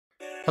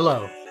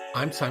Hello,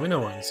 I'm Simon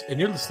Owens, and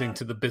you're listening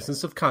to The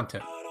Business of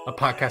Content, a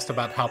podcast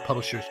about how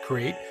publishers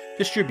create,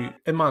 distribute,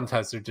 and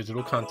monetize their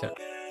digital content.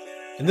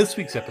 In this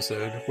week's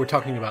episode, we're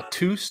talking about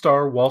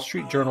two-star Wall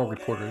Street Journal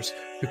reporters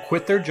who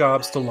quit their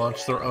jobs to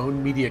launch their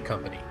own media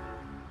company.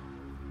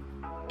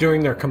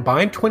 During their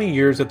combined 20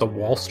 years at the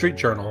Wall Street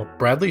Journal,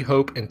 Bradley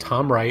Hope and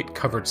Tom Wright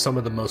covered some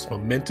of the most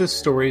momentous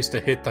stories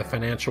to hit the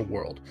financial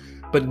world,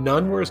 but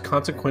none were as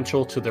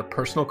consequential to their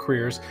personal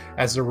careers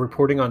as their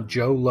reporting on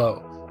Jho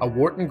Low, a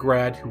Wharton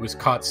grad who was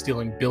caught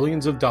stealing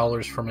billions of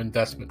dollars from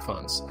investment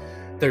funds.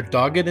 Their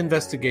dogged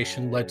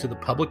investigation led to the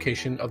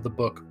publication of the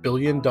book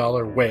Billion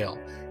Dollar Whale,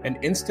 an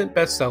instant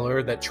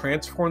bestseller that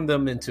transformed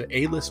them into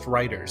A-list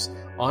writers,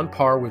 on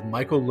par with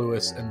Michael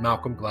Lewis and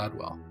Malcolm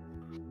Gladwell.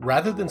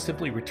 Rather than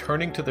simply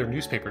returning to their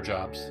newspaper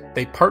jobs,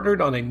 they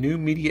partnered on a new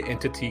media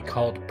entity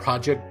called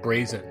Project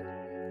Brazen.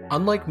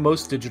 Unlike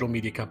most digital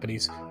media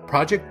companies,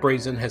 Project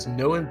Brazen has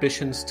no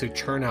ambitions to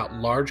churn out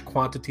large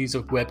quantities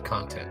of web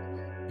content.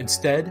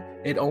 Instead,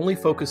 it only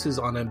focuses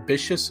on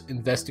ambitious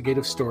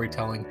investigative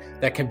storytelling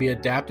that can be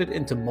adapted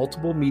into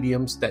multiple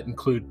mediums that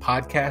include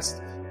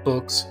podcasts,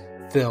 books,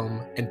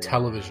 film, and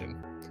television.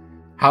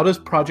 How does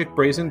Project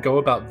Brazen go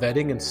about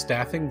vetting and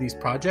staffing these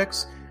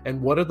projects?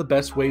 And what are the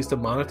best ways to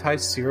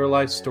monetize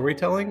serialized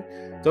storytelling?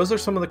 Those are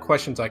some of the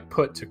questions I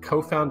put to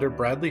co-founder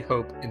Bradley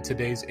Hope in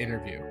today's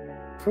interview.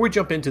 Before we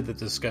jump into the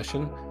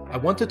discussion, I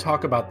want to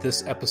talk about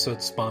this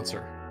episode's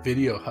sponsor,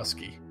 Video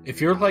Husky. If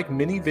you're like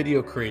many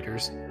video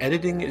creators,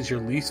 editing is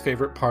your least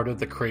favorite part of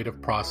the creative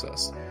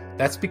process.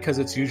 That's because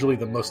it's usually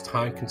the most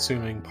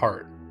time-consuming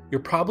part. You're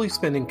probably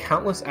spending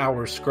countless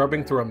hours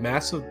scrubbing through a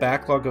massive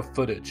backlog of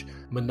footage,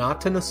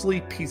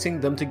 monotonously piecing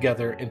them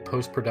together in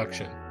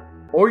post-production.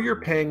 Or you're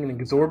paying an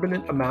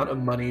exorbitant amount of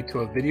money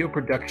to a video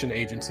production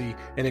agency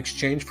in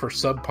exchange for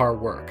subpar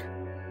work.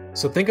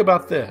 So think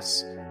about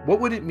this. What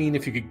would it mean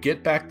if you could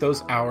get back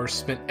those hours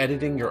spent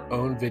editing your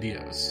own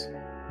videos?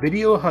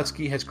 Video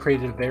Husky has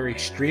created a very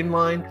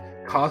streamlined,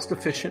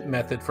 cost-efficient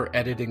method for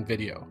editing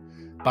video.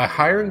 By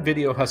hiring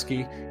Video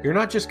Husky, you're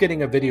not just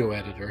getting a video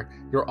editor,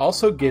 you're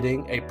also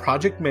getting a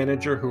project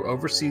manager who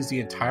oversees the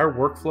entire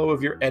workflow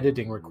of your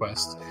editing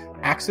requests,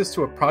 access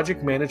to a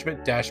project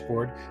management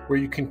dashboard where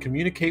you can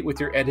communicate with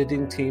your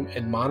editing team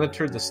and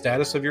monitor the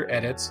status of your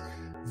edits,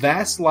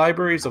 vast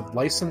libraries of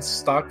licensed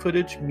stock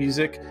footage,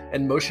 music,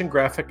 and motion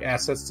graphic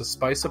assets to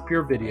spice up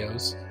your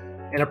videos,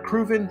 and a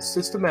proven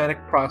systematic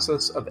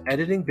process of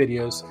editing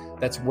videos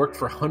that's worked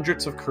for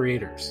hundreds of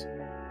creators.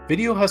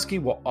 Video Husky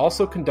will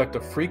also conduct a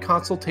free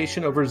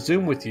consultation over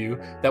Zoom with you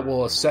that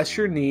will assess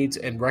your needs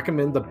and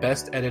recommend the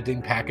best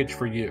editing package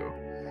for you.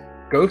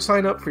 Go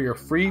sign up for your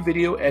free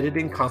video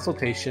editing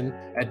consultation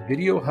at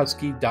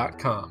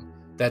videohusky.com.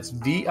 That's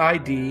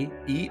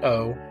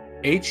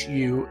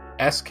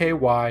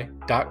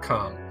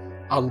videohusky.com.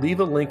 I'll leave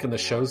a link in the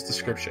show's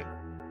description.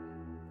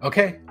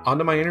 Okay, on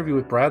to my interview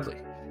with Bradley.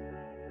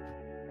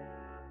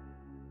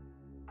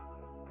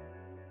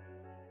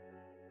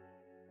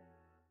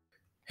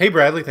 Hey,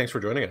 Bradley, thanks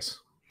for joining us.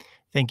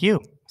 Thank you.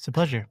 It's a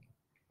pleasure.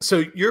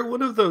 So you're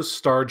one of those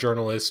star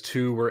journalists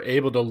who were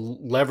able to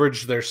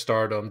leverage their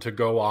stardom to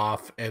go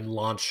off and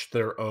launch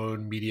their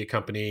own media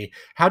company.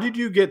 How did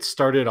you get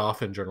started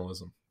off in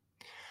journalism?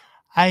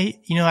 I'm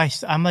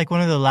like one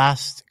of the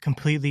last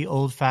completely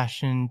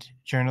old-fashioned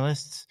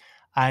journalists.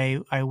 I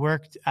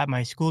worked at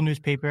my school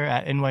newspaper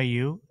at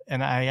NYU,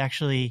 and I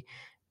actually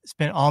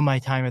spent all my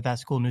time at that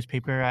school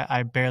newspaper.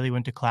 I barely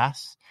went to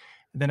class.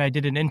 Then I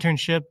did an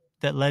internship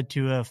that led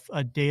to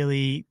a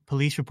daily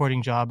police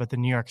reporting job at the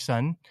New York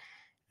Sun.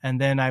 And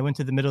then I went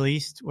to the Middle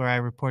East where I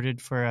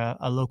reported for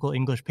a local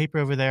English paper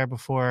over there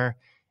before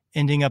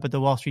ending up at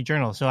the Wall Street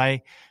Journal. So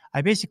I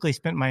basically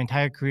spent my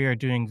entire career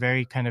doing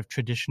very kind of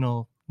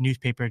traditional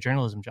newspaper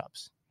journalism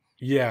jobs.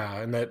 Yeah,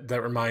 and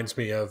that reminds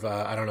me of,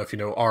 I don't know if you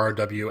know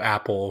R.W.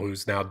 Apple,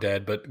 who's now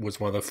dead, but was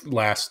one of the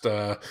last,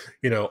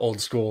 old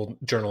school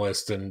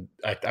journalists. And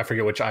I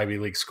forget which Ivy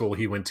League school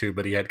he went to,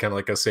 but he had kind of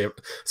like a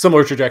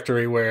similar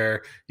trajectory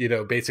where,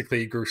 basically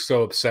he grew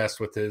so obsessed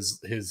with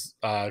his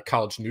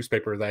college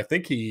newspaper that I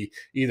think he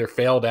either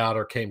failed out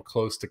or came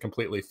close to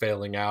completely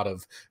failing out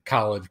of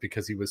college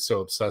because he was so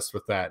obsessed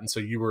with that. And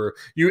so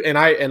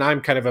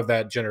I'm kind of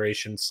that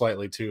generation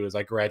slightly too, as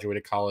I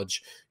graduated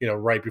college,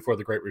 right before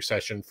the Great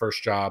Recession. First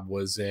job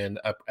was at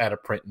a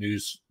print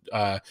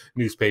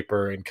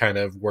newspaper and kind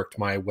of worked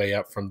my way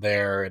up from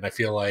there. And I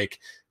feel like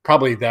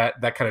probably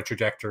that kind of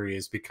trajectory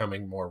is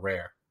becoming more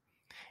rare.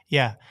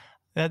 Yeah,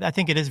 I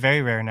think it is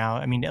very rare now.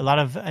 I mean, a lot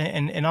of,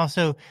 and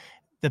also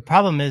the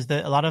problem is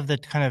that a lot of the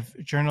kind of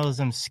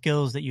journalism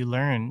skills that you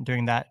learn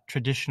during that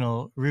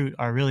traditional route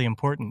are really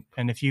important.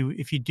 And if you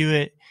do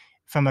it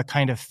from a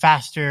kind of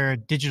faster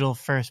digital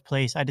first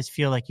place, I just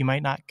feel like you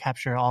might not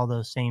capture all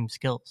those same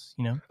skills,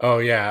 Oh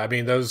yeah. I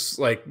mean, those,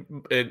 like,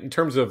 in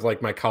terms of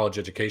like my college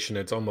education,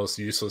 it's almost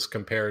useless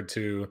compared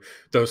to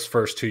those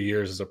first 2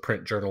 years as a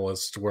print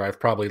journalist, where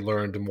I've probably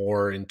learned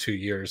more in 2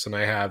 years than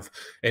I have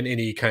in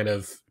any kind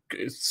of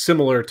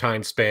similar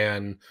time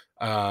span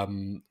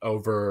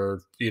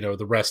over,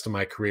 the rest of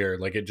my career.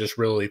 Like it just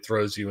really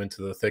throws you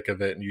into the thick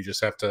of it, and you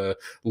just have to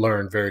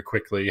learn very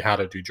quickly how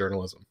to do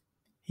journalism.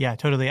 Yeah,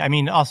 totally. I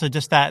mean, also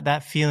just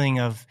that feeling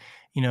of,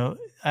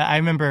 I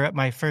remember at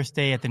my first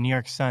day at the New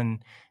York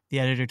Sun, the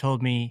editor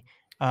told me,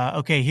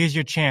 okay, here's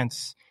your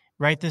chance.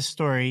 Write this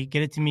story,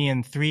 get it to me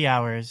in 3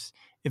 hours.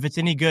 If it's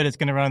any good, it's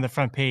going to run on the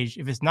front page.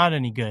 If it's not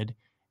any good,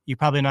 you're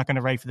probably not going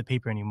to write for the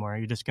paper anymore.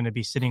 You're just going to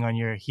be sitting on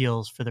your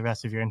heels for the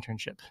rest of your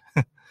internship.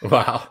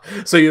 Wow.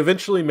 So you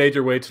eventually made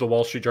your way to the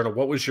Wall Street Journal.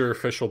 What was your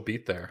official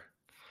beat there?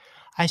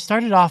 I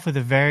started off with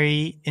a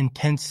very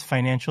intense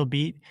financial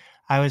beat.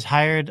 I was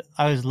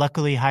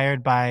luckily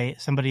hired by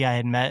somebody I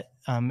had met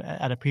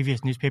at a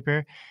previous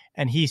newspaper,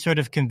 and he sort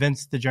of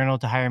convinced the Journal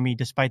to hire me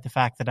despite the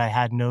fact that I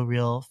had no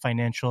real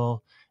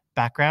financial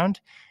background.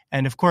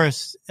 And of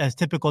course, as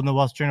typical in the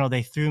Wall Street Journal,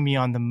 they threw me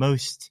on the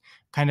most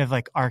kind of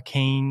like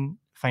arcane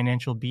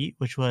financial beat,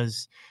 which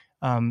was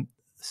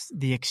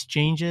the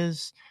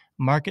exchanges,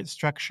 market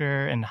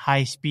structure, and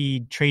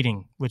high-speed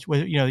trading, which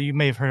was, you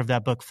may have heard of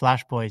that book,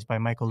 Flash Boys by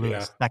Michael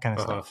Lewis, Yeah. that kind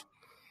of stuff.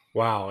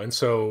 Wow. And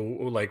so,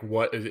 like,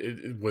 what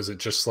was it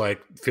just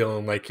like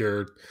feeling like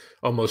you're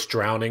almost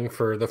drowning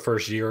for the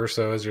first year or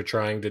so as you're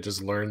trying to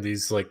just learn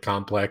these like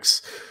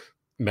complex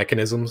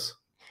mechanisms?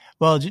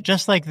 Well,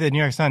 just like the New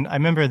York Sun, I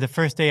remember the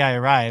first day I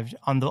arrived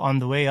on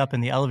the way up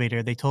in the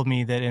elevator, they told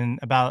me that in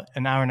about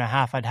an hour and a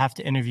half, I'd have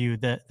to interview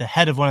the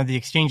head of one of the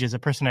exchanges, a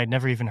person I'd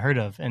never even heard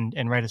of,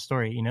 and write a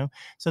story.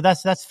 So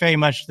that's very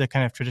much the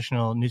kind of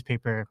traditional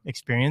newspaper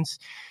experience.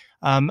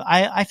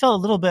 I felt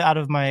a little bit out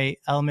of my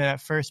element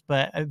at first,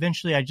 but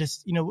eventually I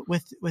just,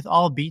 with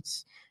all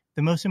beats,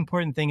 the most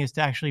important thing is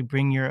to actually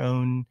bring your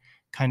own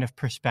kind of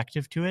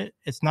perspective to it.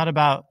 It's not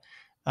about,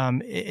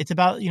 it's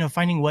about,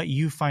 finding what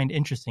you find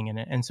interesting in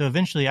it. And so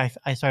eventually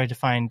I started to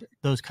find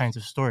those kinds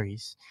of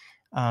stories.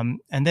 And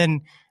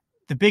then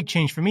the big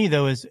change for me,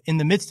 though, is in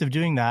the midst of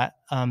doing that,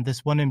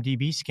 this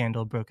 1MDB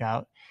scandal broke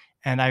out,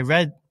 and I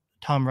read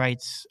Tom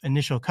Wright's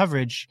initial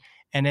coverage,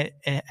 and it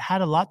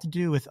had a lot to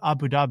do with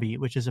Abu Dhabi,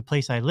 which is a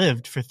place I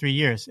lived for 3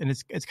 years. And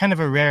it's kind of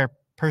a rare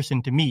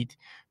person to meet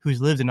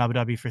who's lived in Abu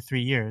Dhabi for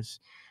 3 years.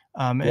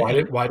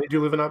 Why did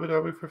you live in Abu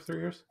Dhabi for 3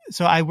 years?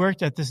 So I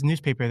worked at this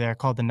newspaper there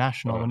called The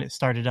National when it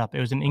started up. It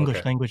was an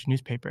English language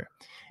newspaper.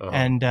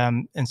 And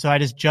so I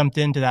just jumped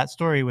into that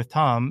story with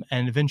Tom,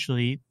 and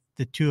eventually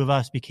the two of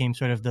us became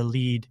sort of the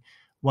lead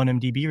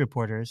 1MDB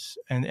reporters.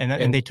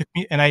 And they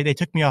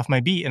took me off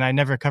my beat, and I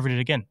never covered it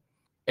again.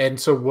 And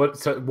so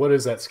what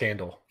is that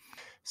scandal?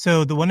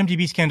 So the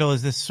 1MDB scandal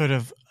is this sort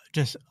of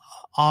just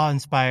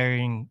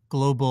awe-inspiring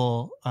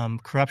global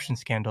corruption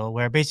scandal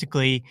where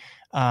basically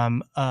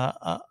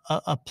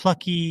a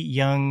plucky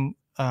young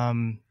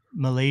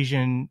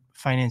Malaysian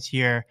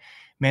financier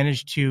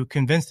managed to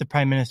convince the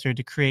prime minister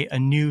to create a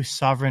new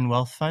sovereign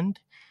wealth fund,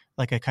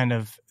 like a kind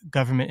of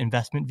government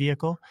investment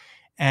vehicle,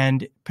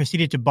 and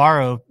proceeded to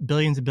borrow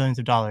billions and billions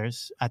of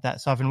dollars at that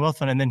sovereign wealth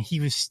fund. And then he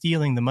was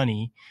stealing the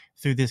money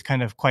through this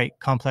kind of quite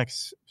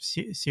complex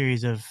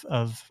series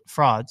of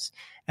frauds,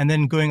 and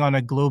then going on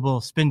a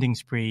global spending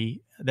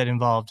spree that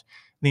involved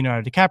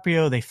Leonardo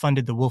DiCaprio. They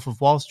funded the Wolf of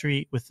Wall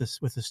Street with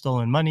the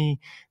stolen money.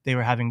 They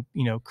were having,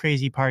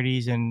 crazy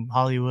parties in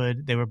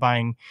Hollywood. They were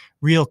buying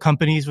real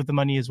companies with the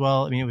money as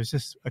well. I mean, it was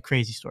just a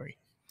crazy story.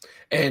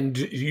 And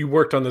you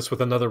worked on this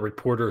with another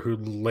reporter who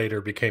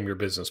later became your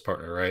business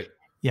partner, right?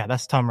 Yeah,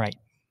 that's Tom Wright.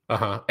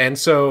 And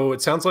so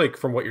it sounds like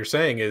from what you're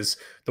saying is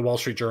the Wall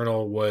Street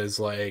Journal was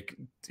like,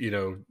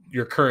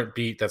 your current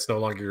beat, that's no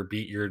longer your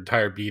beat. Your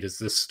entire beat is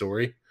this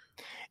story.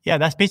 Yeah,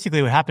 that's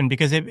basically what happened,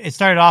 because it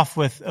started off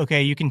with,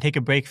 okay, you can take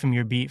a break from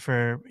your beat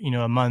for,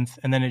 a month.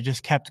 And then it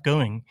just kept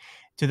going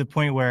to the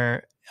point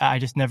where I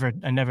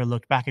never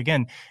looked back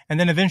again. And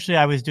then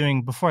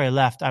eventually before I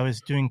left, I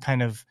was doing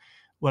kind of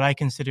what I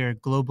consider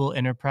global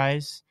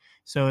enterprise.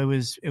 So it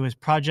was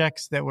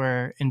projects that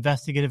were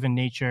investigative in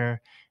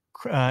nature,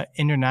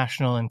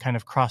 international and kind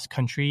of cross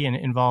country, and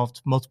it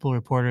involved multiple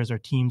reporters or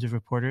teams of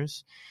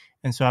reporters.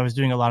 And so I was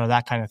doing a lot of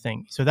that kind of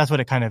thing. So that's what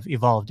it kind of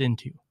evolved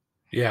into.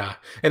 Yeah.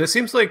 And it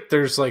seems like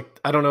there's I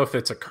don't know if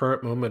it's a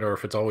current moment or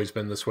if it's always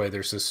been this way.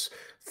 There's this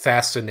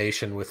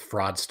fascination with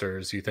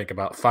fraudsters. You think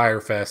about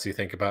Firefest, you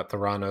think about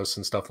Theranos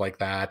and stuff like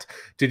that.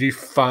 Did you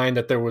find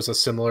that there was a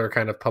similar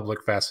kind of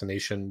public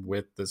fascination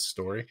with this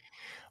story?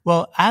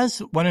 Well, as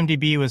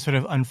 1MDB was sort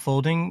of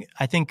unfolding,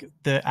 I think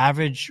the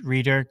average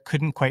reader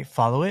couldn't quite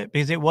follow it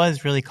because it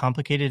was really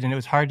complicated, and it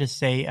was hard to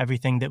say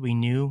everything that we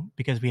knew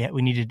because we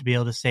needed to be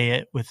able to say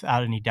it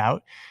without any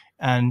doubt.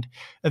 And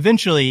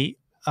eventually,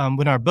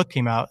 when our book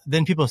came out,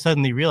 then people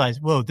suddenly realized,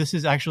 whoa, this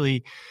is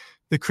actually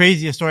the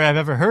craziest story I've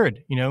ever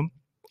heard,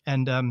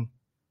 and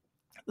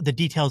the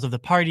details of the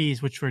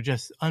parties, which were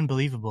just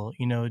unbelievable.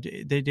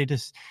 They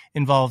just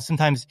involved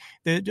sometimes,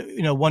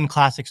 one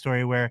classic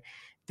story where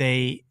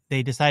they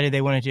decided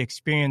they wanted to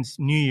experience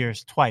New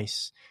Year's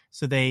twice.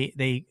 So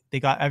they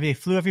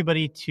flew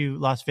everybody to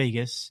Las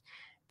Vegas.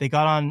 They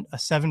got on a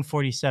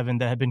 747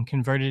 that had been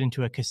converted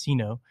into a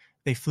casino.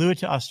 They flew it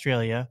to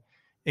Australia,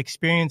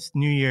 experienced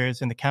New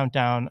Year's and the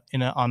countdown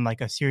on like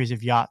a series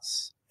of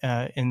yachts,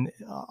 in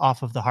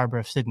off of the harbor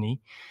of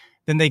Sydney.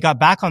 Then they got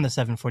back on the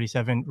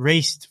 747,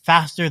 raced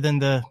faster than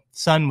the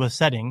sun was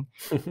setting,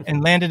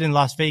 and landed in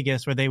Las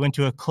Vegas, where they went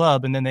to a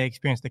club, and then they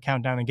experienced the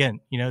countdown again.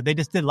 They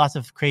just did lots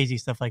of crazy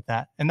stuff like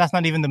that, and that's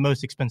not even the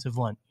most expensive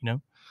one.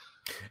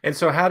 And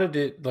so how did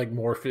it like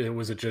morph?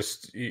 Was it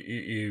just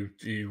you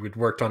had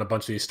worked on a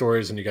bunch of these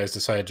stories and you guys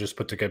decided to just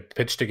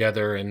pitch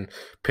together and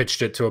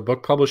pitched it to a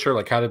book publisher?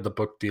 Like, how did the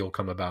book deal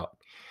come about?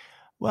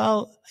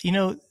 Well,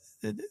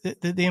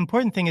 the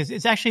important thing is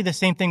it's actually the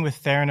same thing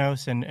with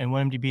Theranos and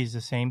 1MDB is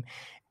the same.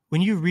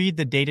 When you read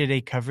the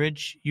day-to-day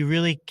coverage, you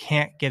really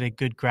can't get a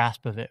good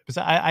grasp of it. Because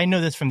I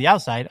know this from the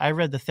outside. I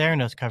read the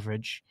Theranos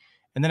coverage,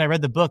 and then I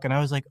read the book, and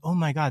I was like, oh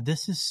my God,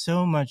 this is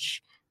so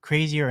much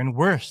crazier and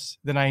worse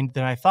than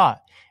I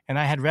thought. And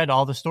I had read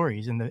all the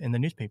stories in the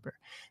newspaper.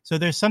 So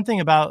there's something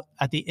about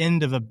at the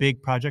end of a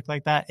big project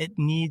like that, it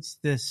needs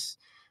this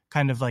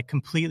kind of like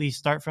completely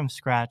start from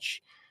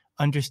scratch,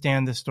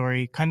 understand the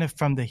story kind of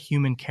from the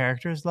human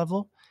characters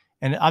level.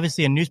 And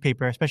obviously a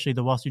newspaper, especially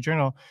the Wall Street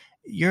Journal,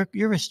 you're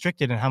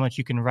restricted in how much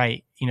you can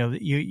write.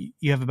 You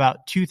have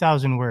about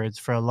 2,000 words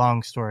for a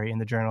long story in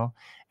the journal.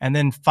 And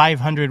then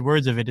 500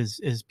 words of it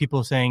is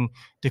people saying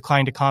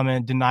declined to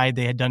comment, denied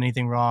they had done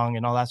anything wrong,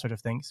 and all that sort of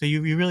thing. So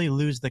you really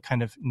lose the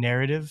kind of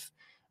narrative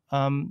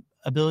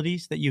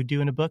abilities that you do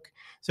in a book.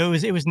 So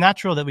it was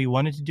natural that we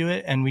wanted to do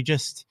it, and we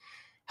just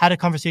had a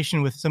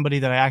conversation with somebody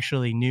that I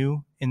actually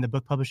knew in the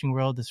book publishing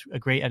world, a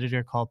great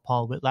editor called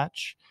Paul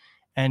Whitlatch,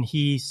 and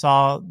he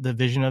saw the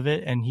vision of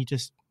it, and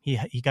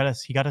he got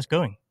us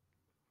going.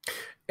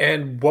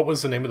 And what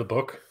was the name of the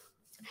book?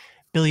 $1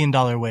 Billion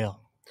Whale.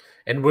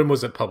 And when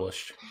was it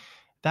published?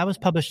 That was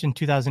published in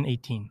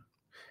 2018.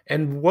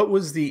 And what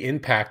was the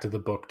impact of the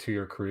book to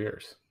your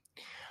careers?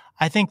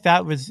 I think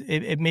that was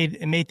it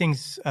made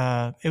things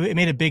it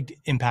made a big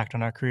impact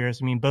on our careers.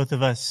 I mean, both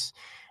of us.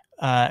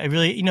 It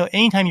really,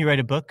 anytime you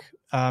write a book,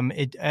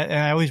 and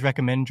I always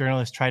recommend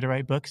journalists try to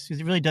write books because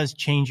it really does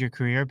change your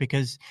career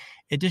because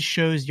it just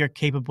shows you're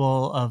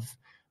capable of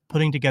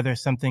putting together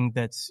something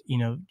that's,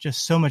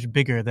 just so much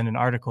bigger than an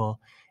article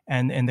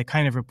and the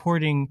kind of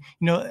reporting,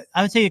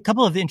 I would say a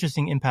couple of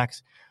interesting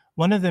impacts.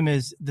 One of them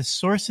is the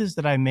sources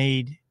that I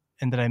made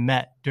and that I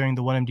met during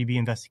the 1MDB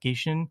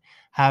investigation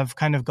have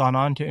kind of gone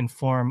on to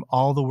inform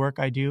all the work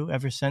I do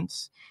ever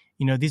since.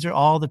 These are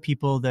all the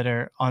people that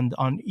are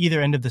on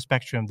either end of the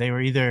spectrum. They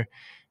were either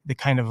the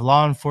kind of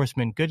law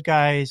enforcement good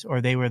guys,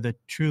 or they were the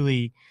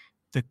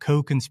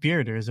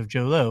co-conspirators of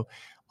Jho Low.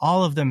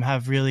 All of them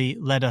have really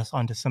led us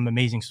onto some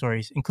amazing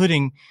stories,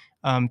 including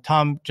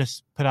Tom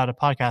just put out a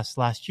podcast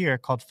last year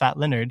called Fat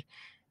Leonard.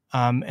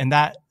 And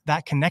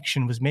that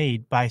connection was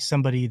made by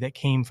somebody that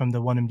came from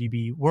the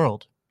 1MDB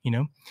world,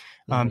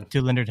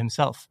 to Leonard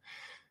himself.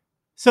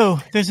 So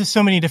there's just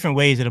so many different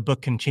ways that a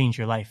book can change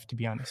your life, to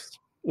be honest.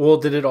 Well,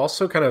 did it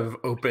also kind of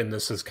open,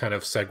 this is kind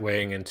of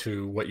segueing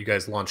into what you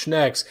guys launch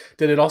next,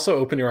 did it also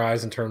open your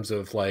eyes in terms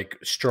of like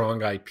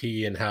strong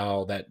IP and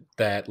how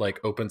that like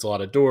opens a lot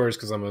of doors?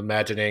 Because I'm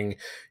imagining,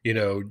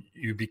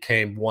 you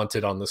became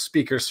wanted on the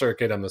speaker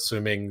circuit. I'm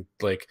assuming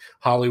like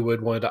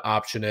Hollywood wanted to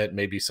option it.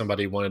 Maybe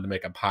somebody wanted to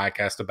make a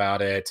podcast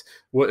about it.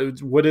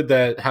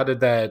 How did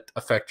that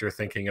affect your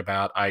thinking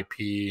about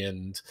IP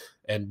and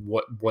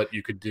what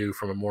you could do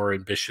from a more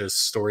ambitious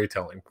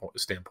storytelling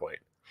standpoint?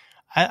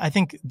 I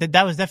think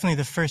that was definitely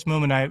the first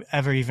moment I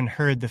ever even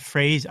heard the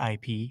phrase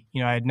IP.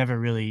 I had never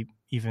really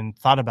even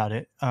thought about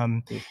it.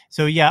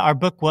 So yeah, our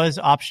book was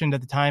optioned at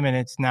the time, and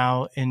it's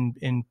now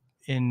on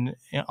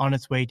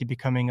its way to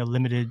becoming a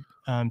limited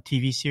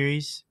TV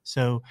series.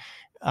 So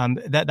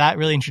that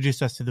really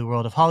introduced us to the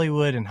world of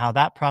Hollywood and how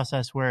that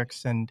process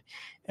works, and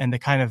the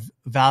kind of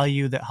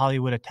value that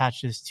Hollywood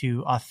attaches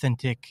to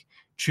authentic,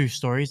 true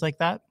stories like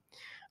that.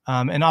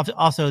 And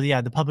also,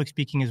 the public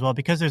speaking as well,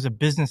 because there's a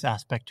business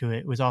aspect to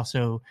it.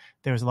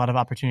 There was a lot of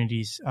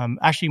opportunities.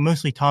 Actually,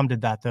 mostly Tom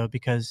did that though,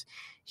 because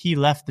he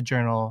left the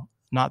journal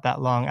not that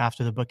long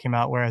after the book came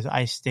out, whereas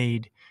I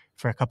stayed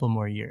for a couple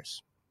more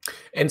years.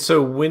 And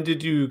so when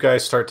did you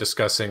guys start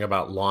discussing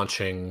about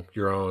launching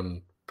your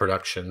own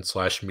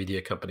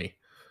production/media company?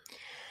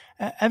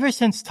 Ever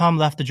since Tom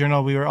left the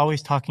journal, we were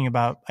always talking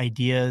about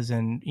ideas,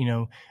 and,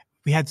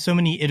 we had so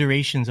many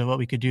iterations of what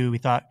we could do. We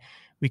thought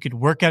we could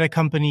work at a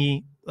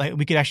company, like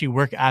we could actually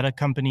work at a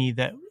company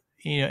that,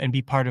 and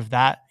be part of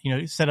that,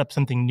 set up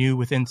something new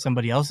within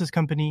somebody else's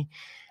company.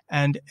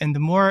 And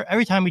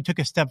every time we took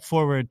a step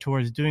forward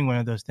towards doing one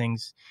of those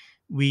things,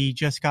 we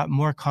just got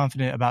more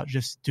confident about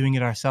just doing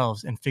it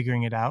ourselves and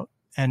figuring it out.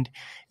 And,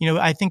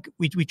 I think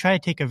we try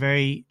to take a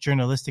very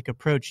journalistic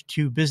approach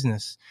to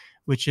business,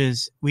 which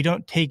is we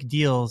don't take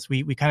deals,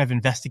 we kind of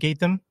investigate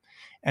them.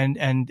 And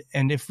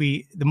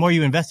the more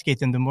you investigate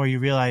them, the more you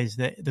realize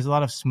that there's a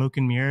lot of smoke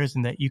and mirrors,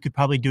 and that you could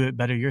probably do it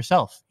better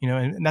yourself,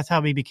 and that's how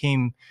we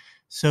became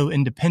so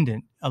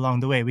independent along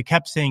the way. We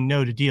kept saying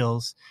no to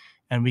deals,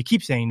 and we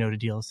keep saying no to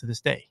deals to this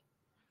day.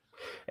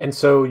 And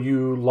so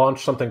you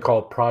launched something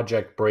called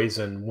Project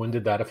Brazen. When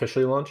did that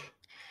officially launch?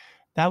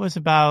 That was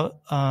about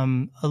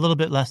a little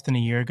bit less than a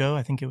year ago.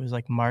 I think it was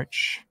like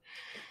March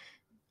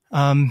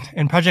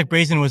And Project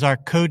Brazen was our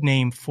code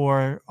name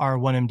for our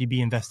 1MDB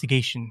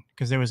investigation,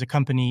 because there was a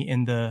company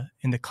in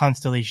the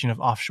constellation of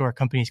offshore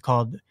companies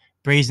called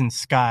Brazen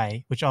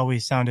Sky, which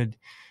always sounded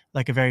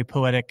like a very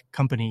poetic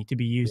company to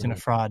be used in a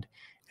fraud.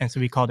 And so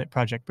we called it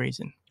Project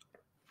Brazen.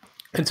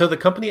 And so the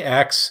company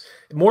acts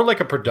more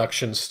like a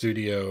production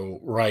studio,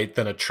 right,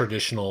 than a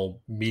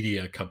traditional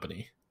media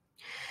company.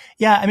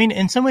 Yeah, I mean,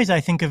 in some ways,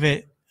 I think of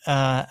it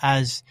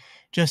as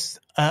just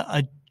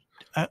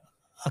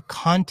a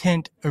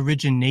content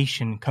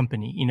origination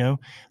company,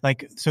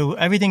 like, so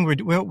everything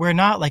we're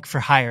not like for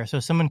hire.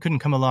 So someone couldn't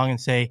come along and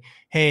say,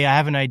 hey, I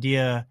have an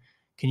idea.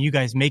 Can you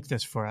guys make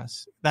this for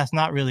us? That's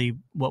not really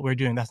what we're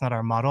doing. That's not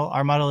our model.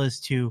 Our model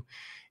is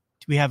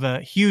we have a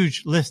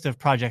huge list of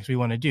projects we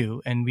want to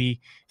do, and we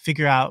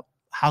figure out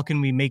how can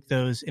we make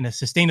those in a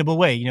sustainable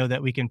way,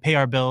 that we can pay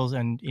our bills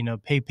and,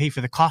 pay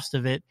for the cost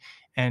of it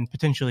and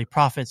potentially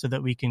profit, so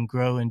that we can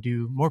grow and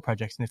do more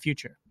projects in the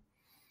future.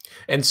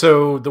 And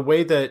so the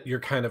way that you're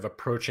kind of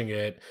approaching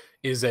it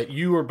is that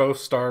you are both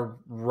star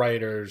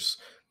writers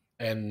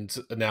and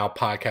now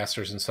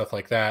podcasters and stuff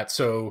like that.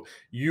 So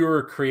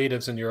you're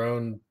creatives in your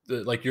own,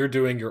 like you're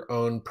doing your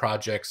own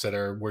projects that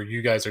are where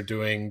you guys are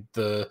doing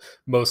the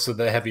most of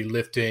the heavy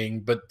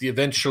lifting, but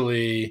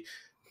eventually,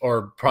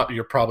 or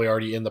you're probably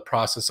already in the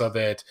process of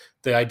it.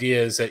 The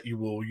idea is that you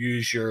will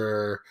use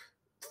your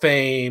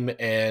fame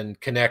and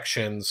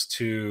connections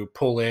to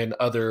pull in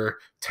other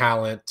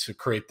talent to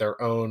create their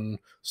own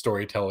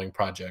storytelling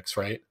projects,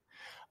 right?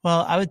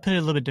 Well, I would put it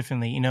a little bit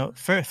differently.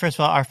 First of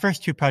all, our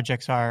first two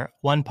projects are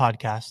one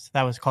podcast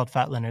that was called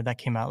Fat Leonard that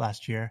came out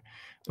last year.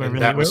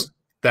 And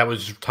that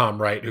was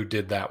Tom Wright who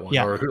did that one,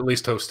 yeah, or who at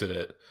least hosted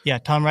it. yeah.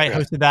 Tom Wright Yeah.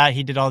 hosted that.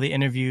 He did all the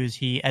interviews.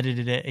 He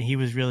edited it, and he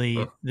was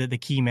really the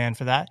key man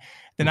for that.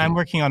 Then I'm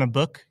working on a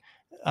book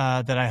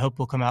that I hope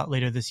will come out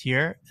later this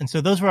year. And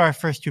so those were our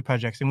first two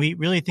projects. And we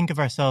really think of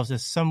ourselves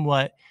as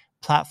somewhat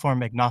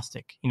platform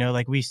agnostic.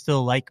 Like we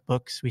still like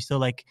books, we still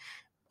like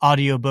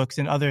audiobooks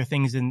and other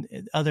things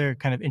and other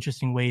kind of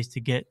interesting ways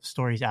to get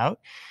stories out.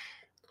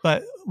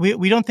 But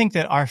we don't think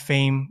that our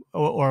fame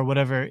or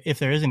whatever, if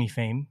there is any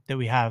fame that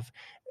we have,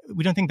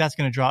 we don't think that's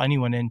going to draw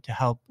anyone in to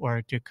help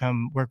or to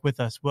come work with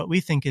us. What we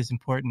think is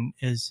important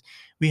is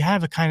we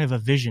have a kind of a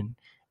vision,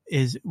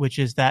 which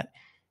is that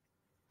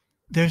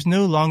there's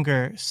no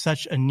longer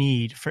such a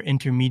need for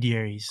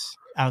intermediaries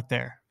out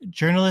there.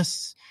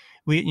 Journalists,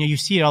 you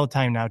see it all the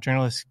time now.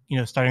 Journalists,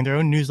 starting their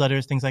own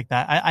newsletters, things like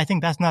that. I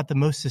think that's not the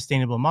most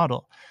sustainable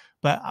model.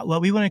 But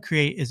what we want to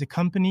create is a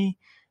company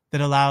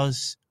that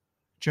allows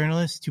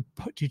journalists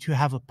to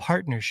have a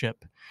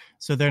partnership.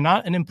 So they're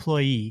not an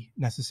employee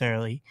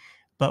necessarily,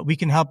 but we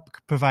can help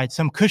provide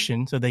some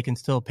cushion so they can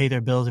still pay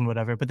their bills and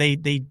whatever. But they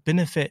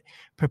benefit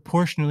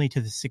proportionally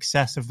to the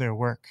success of their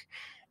work.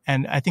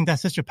 And I think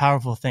that's such a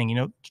powerful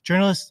thing.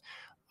 Journalists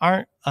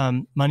aren't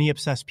money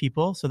obsessed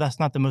people, so that's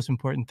not the most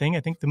important thing.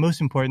 I think the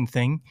most important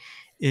thing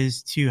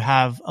is to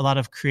have a lot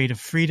of creative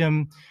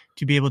freedom,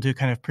 to be able to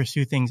kind of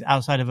pursue things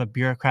outside of a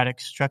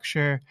bureaucratic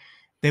structure.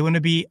 They want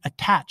to be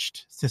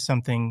attached to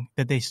something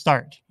that they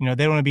start. They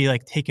don't want to be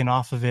like taken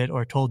off of it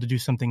or told to do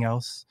something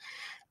else.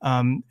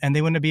 And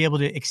they want to be able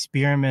to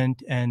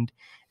experiment and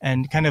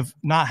kind of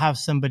not have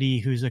somebody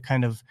who's a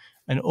kind of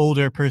an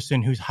older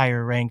person who's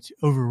higher ranked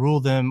overrule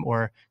them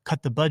or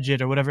cut the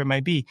budget or whatever it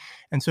might be.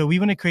 And so we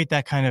want to create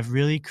that kind of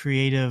really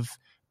creative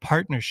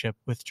partnership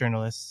with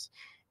journalists.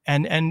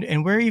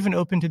 And we're even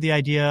open to the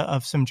idea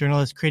of some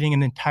journalists creating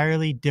an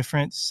entirely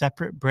different,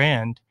 separate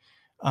brand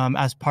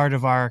as part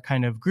of our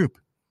kind of group.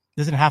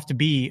 It doesn't have to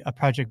be a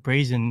Project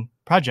Brazen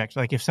project.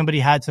 Like if somebody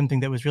had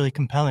something that was really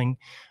compelling,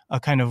 a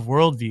kind of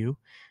worldview,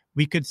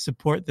 we could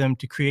support them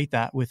to create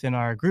that within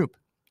our group.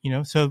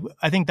 So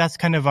I think that's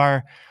kind of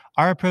our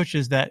approach,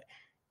 is that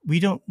we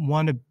don't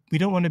want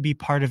to be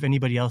part of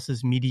anybody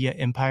else's media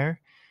empire.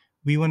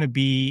 We want to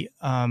be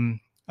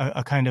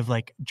a kind of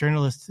like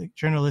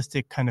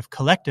journalistic kind of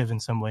collective in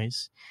some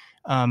ways.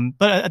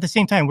 But at the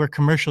same time, we're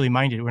commercially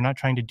minded. We're not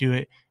trying to do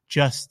it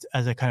just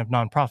as a kind of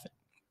nonprofit.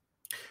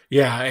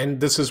 Yeah, and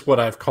this is what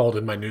I've called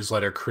in my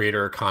newsletter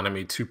Creator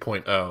Economy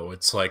 2.0.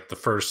 It's like the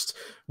first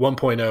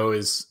 1.0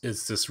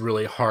 is this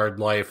really hard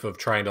life of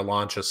trying to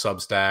launch a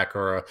Substack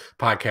or a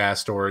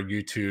podcast or a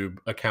YouTube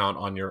account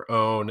on your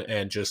own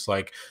and just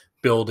like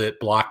build it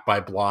block by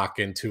block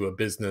into a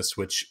business,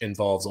 which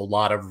involves a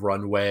lot of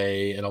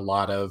runway and a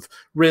lot of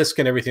risk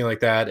and everything like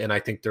that. And I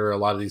think there are a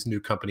lot of these new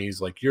companies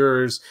like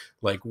yours,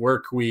 like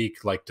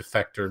Workweek, like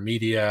Defector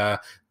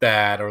Media,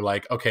 that are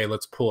like, okay,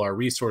 let's pull our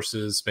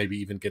resources, maybe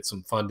even get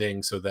some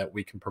funding so that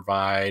we can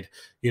provide,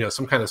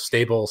 some kind of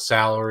stable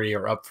salary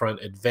or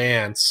upfront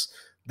advance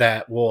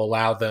that will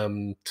allow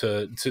them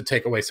to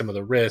take away some of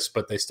the risk,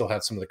 but they still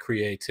have some of the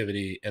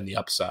creativity and the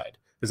upside.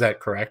 Is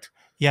that correct?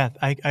 Yeah,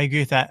 I agree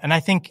with that. And I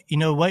think,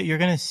 what you're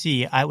going to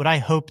see, what I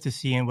hope to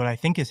see and what I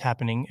think is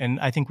happening, and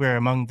I think we're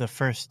among the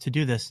first to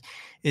do this,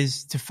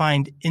 is to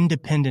find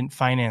independent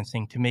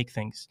financing to make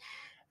things.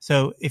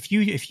 So if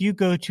you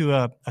go to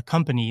a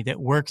company that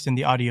works in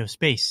the audio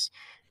space,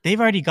 they've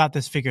already got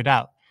this figured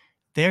out.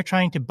 They're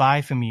trying to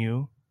buy from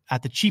you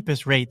at the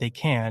cheapest rate they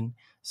can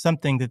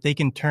something that they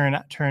can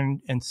turn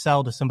and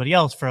sell to somebody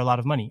else for a lot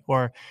of money,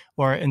 or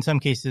in some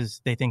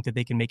cases they think that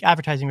they can make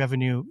advertising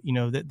revenue,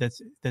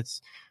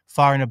 that's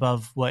far and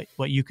above what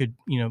you could,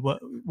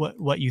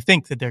 what you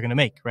think that they're going to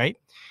make, right?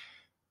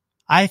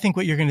 I think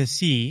what you're going to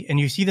see, and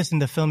you see this in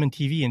the film and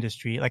TV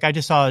industry, like I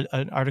just saw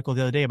an article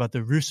the other day about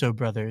the Russo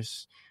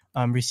brothers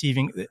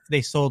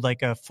they sold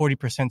like a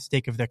 40%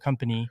 stake of their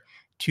company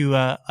to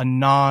a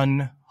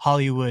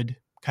non-Hollywood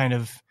kind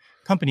of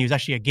company. It was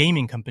actually a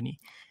gaming company.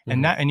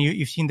 Mm-hmm. And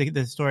you've seen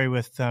the story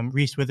with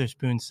Reese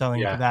Witherspoon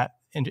selling to that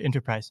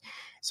enterprise.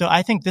 So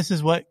I think this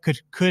is what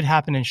could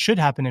happen and should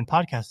happen in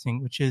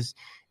podcasting, which is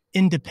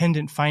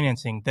independent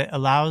financing that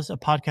allows a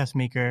podcast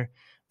maker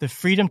the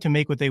freedom to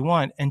make what they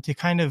want and to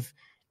kind of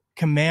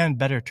command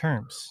better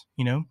terms,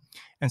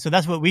 And so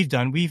that's what we've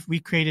done. We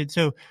created,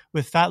 so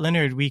with Fat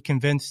Leonard, we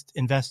convinced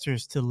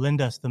investors to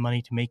lend us the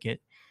money to make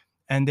it.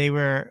 And they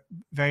were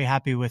very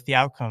happy with the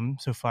outcome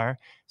so far.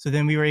 So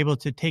then we were able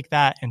to take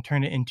that and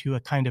turn it into a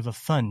kind of a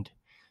fund.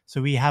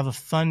 So we have a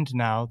fund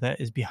now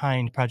that is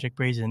behind Project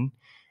Brazen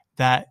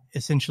that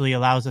essentially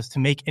allows us to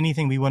make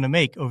anything we want to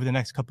make over the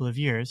next couple of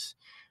years.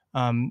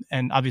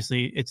 And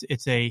obviously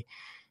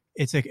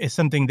it's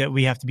something that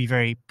we have to be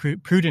very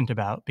prudent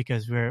about,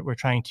 because we're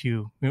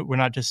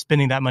not just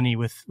spending that money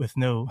with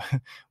no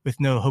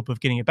hope of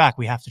getting it back.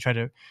 We have to try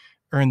to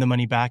earn the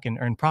money back and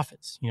earn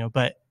profits,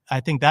 but I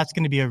think that's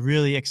going to be a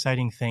really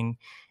exciting thing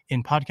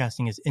in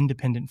podcasting, is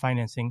independent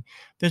financing.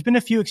 There's been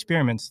a few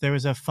experiments. There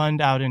was a fund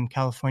out in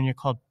California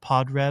called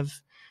PodRev,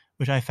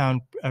 which I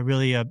found a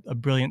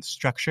brilliant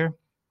structure.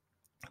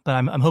 But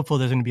I'm hopeful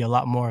there's going to be a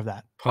lot more of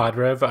that.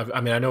 PodRev?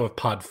 I know of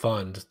Pod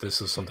Fund.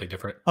 This is something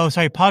different. Oh,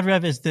 sorry.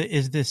 PodRev is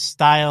the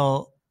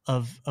style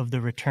of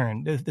the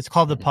return. It's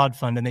called the Pod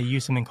Fund, and they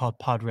use something called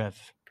PodRev.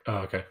 Oh,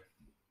 okay.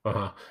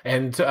 Uh-huh.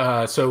 And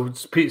so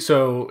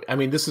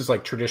this is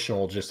like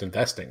traditional just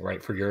investing,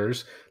 right? For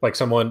yours, like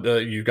someone,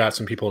 you got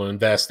some people to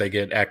invest, they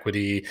get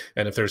equity,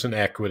 and if there's an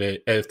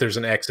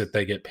exit,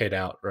 they get paid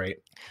out, right?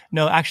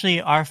 No,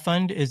 actually, our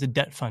fund is a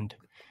debt fund.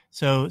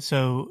 So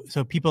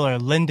people are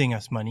lending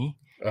us money.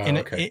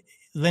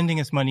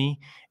 Lending us money,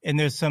 and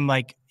there's some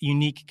like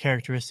unique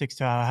characteristics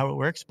to how it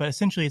works, but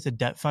essentially it's a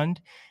debt fund.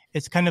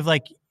 It's kind of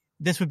like,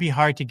 this would be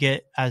hard to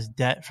get as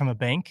debt from a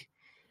bank,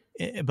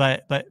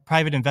 but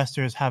private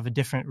investors have a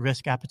different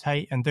risk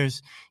appetite. And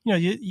there's,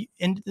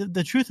 and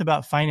the truth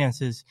about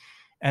finances,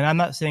 and I'm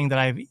not saying that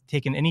I've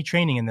taken any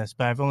training in this,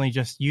 but I've only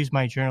just used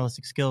my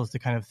journalistic skills to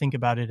kind of think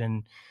about it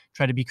and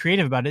try to be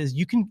creative about it, is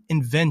you can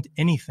invent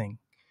anything.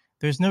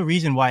 There's no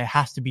reason why it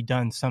has to be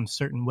done some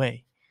certain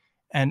way.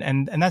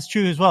 And that's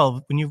true as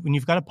well. When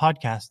you've got a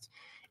podcast,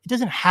 it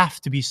doesn't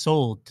have to be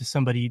sold to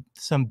somebody,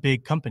 some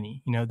big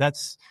company.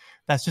 That's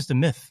just a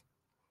myth.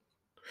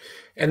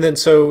 And then,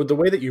 so the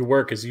way that you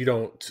work is you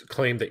don't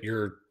claim that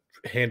you're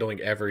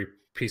handling every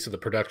piece of the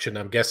production.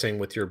 I'm guessing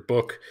with your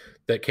book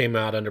that came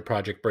out under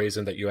Project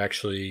Brazen that you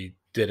actually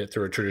did it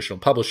through a traditional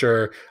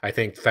publisher. I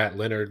think Fat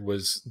Leonard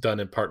was done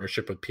in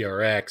partnership with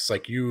PRX.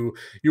 Like you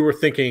were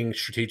thinking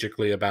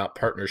strategically about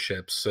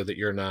partnerships so that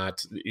you're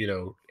not,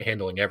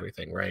 handling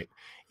everything, right?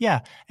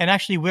 Yeah. And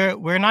actually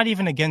we're not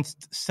even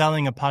against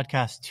selling a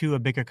podcast to a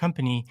bigger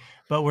company,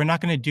 but we're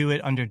not going to do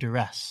it under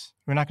duress.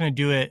 We're not going to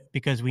do it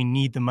because we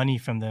need the money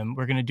from them.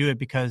 We're going to do it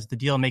because the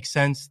deal makes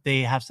sense.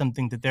 They have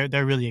something that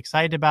they're really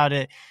excited about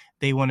it.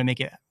 They want to make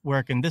it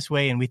work in this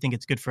way, and we think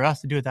it's good for us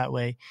to do it that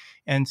way.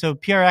 And so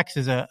PRX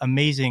is an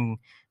amazing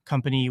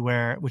company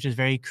which is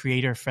very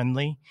creator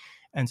friendly.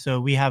 And so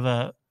we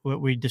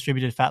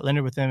distributed Fat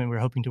Leonard with them, and we're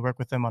hoping to work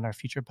with them on our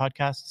future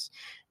podcasts.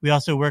 We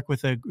also work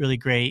with a really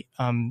great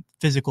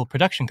physical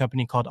production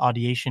company called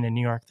Audiation in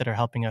New York that are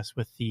helping us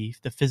with the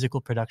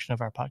physical production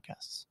of our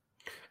podcasts.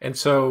 And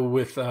so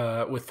with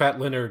Fat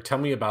Leonard, tell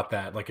me about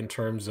that. Like in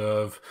terms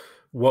of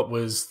what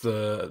was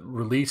the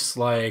release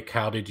like?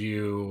 How did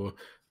you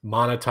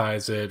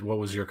monetize it? What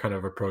was your kind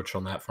of approach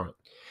on that front?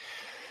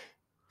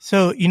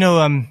 So,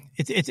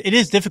 it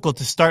is difficult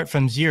to start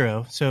from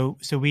zero. So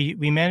we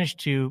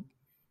managed to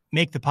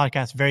make the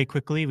podcast very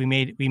quickly. We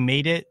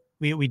made it.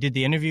 We did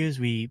the interviews.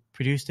 We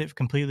produced it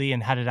completely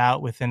and had it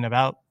out within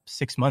about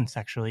 6 months,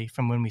 actually,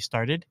 from when we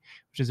started,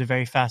 which is a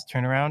very fast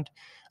turnaround.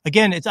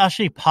 Again, it's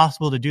actually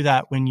possible to do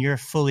that when you're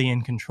fully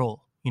in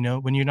control,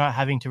 when you're not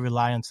having to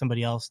rely on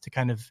somebody else to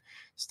kind of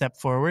step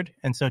forward.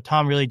 And so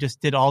Tom really just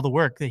did all the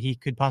work that he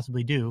could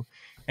possibly do,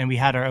 and we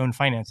had our own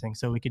financing,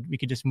 so we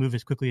could just move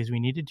as quickly as we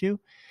needed to.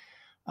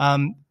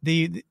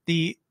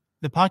 The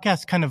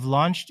podcast kind of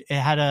launched. It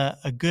had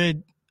a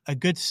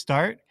good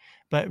start,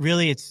 but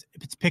really it's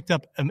picked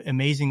up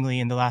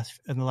amazingly in the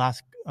last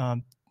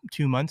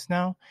 2 months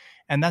now,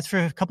 and that's for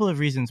a couple of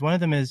reasons. One of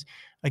them is,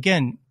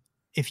 again,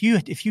 if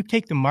you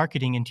take the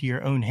marketing into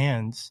your own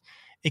hands,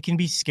 it can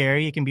be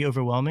scary, it can be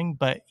overwhelming.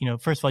 But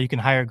first of all, you can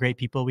hire great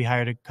people. We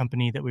hired a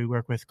company that we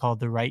work with called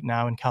The Right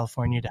Now in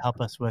California to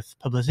help us with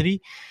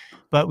publicity.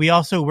 But we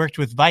also worked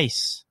with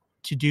Vice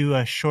to do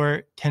a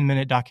short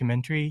 10-minute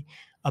documentary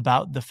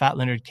about the Fat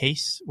Leonard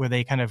case, where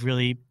they kind of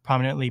really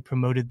prominently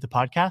promoted the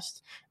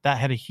podcast. That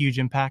had a huge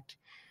impact.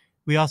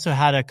 We also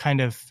had a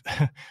kind of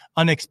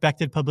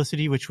unexpected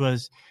publicity, which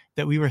was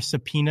that we were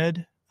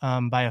subpoenaed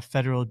by a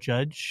federal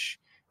judge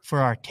for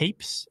our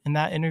tapes in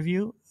that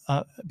interview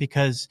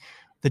because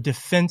the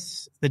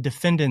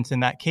defendants in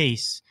that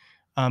case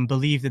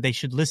believed that they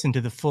should listen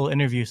to the full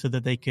interview so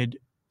that they could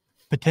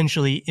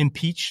potentially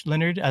impeach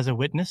Leonard as a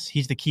witness.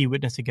 He's the key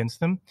witness against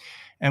them.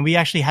 And we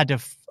actually had to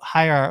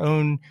hire our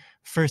own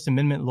First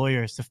Amendment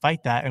lawyers to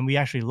fight that. And we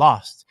actually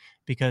lost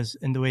because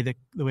in the way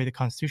the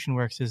Constitution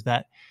works is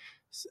that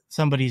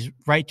somebody's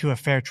right to a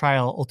fair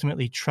trial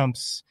ultimately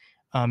trumps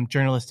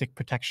journalistic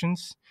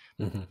protections.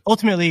 Mm-hmm.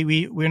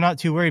 Ultimately, we're not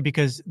too worried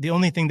because the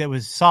only thing that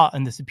was sought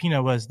in the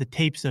subpoena was the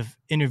tapes of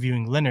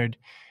interviewing Leonard.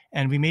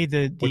 And we made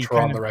which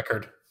were on the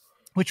record.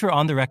 Which were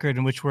on the record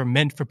and which were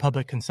meant for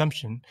public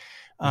consumption.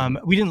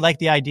 We didn't like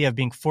the idea of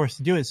being forced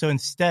to do it. So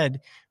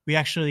instead, we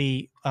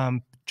actually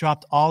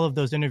dropped all of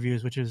those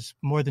interviews, which is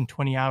more than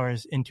 20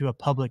 hours, into a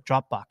public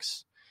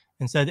Dropbox.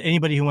 And said,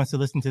 anybody who wants to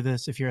listen to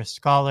this, if you're a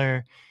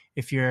scholar,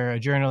 if you're a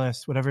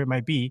journalist, whatever it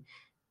might be,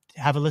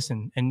 have a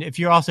listen. And if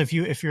you're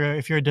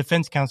a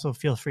defense counsel,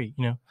 feel free,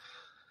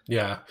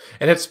 Yeah.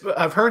 And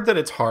I've heard that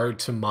it's hard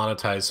to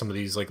monetize some of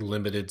these like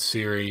limited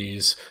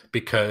series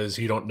because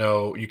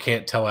you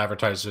can't tell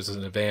advertisers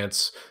in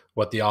advance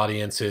what the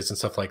audience is and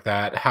stuff like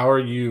that. How are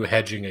you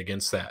hedging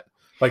against that?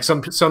 Like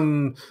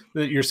some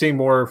you're seeing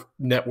more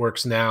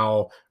networks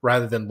now,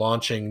 rather than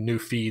launching new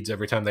feeds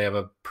every time they have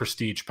a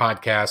prestige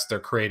podcast, they're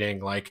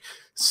creating like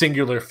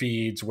singular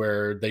feeds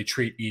where they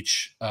treat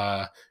each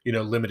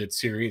limited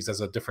series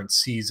as a different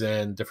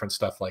season, different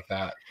stuff like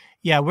that.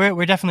 Yeah,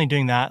 we're definitely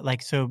doing that.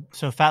 Like so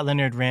Fat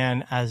Leonard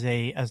ran as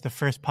the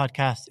first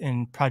podcast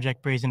in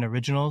Project Brazen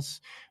Originals.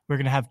 We're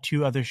going to have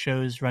 2 other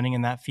shows running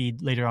in that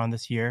feed later on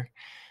this year.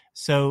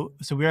 So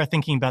we are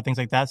thinking about things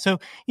like that. So,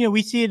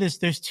 we see it as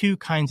there's 2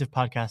 kinds of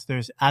podcasts.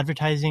 There's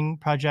advertising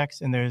projects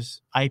and there's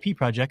IP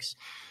projects.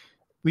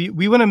 We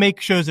want to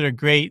make shows that are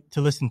great to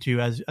listen to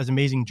as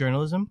amazing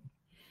journalism.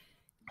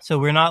 So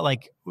we're not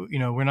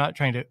we're not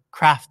trying to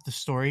craft the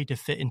story to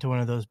fit into one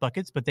of those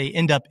buckets, but they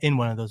end up in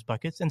one of those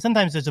buckets. And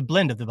sometimes there's a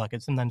blend of the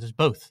buckets. Sometimes there's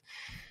both.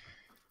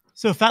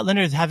 So Fat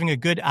Leonard is having a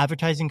good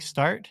advertising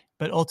start,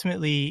 but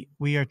ultimately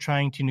we are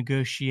trying to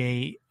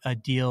negotiate a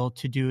deal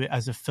to do it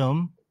as a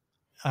film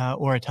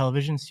or a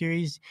television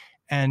series.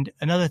 And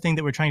another thing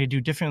that we're trying to do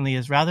differently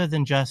is rather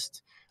than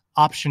just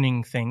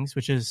optioning things,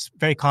 which is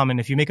very common.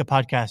 If you make a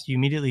podcast, you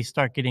immediately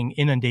start getting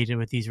inundated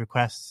with these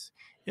requests.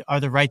 Are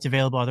the rights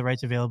available? Are the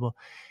rights available?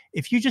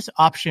 If you just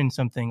option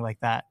something like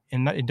that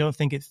and don't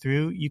think it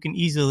through, you can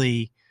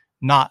easily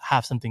not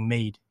have something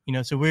made.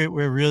 So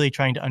we're really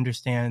trying to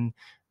understand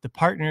the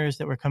partners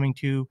that we're coming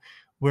to.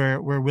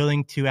 We're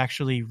willing to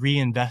actually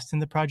reinvest in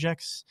the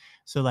projects.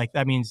 So like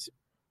that means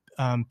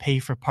pay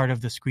for part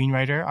of the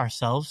screenwriter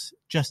ourselves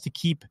just to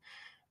keep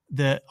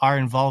our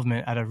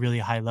involvement at a really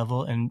high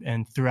level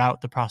and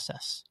throughout the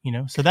process,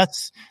 so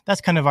that's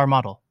kind of our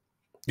model.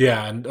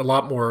 Yeah. And a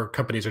lot more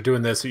companies are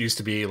doing this. It used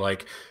to be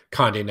like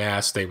Condé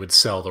Nast, they would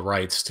sell the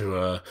rights to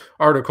a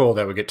article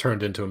that would get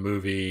turned into a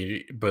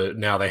movie, but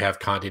now they have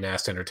Condé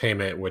Nast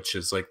Entertainment, which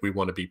is like, we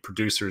want to be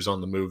producers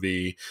on the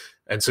movie.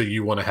 And so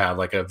you want to have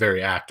like a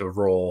very active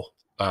role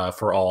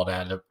for all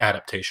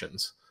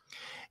adaptations.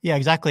 Yeah,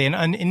 exactly.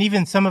 And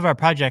even some of our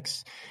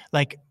projects,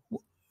 like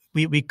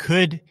we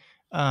could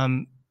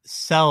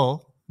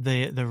sell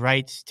the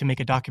rights to make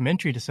a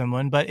documentary to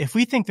someone, but if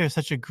we think there's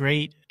such a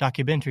great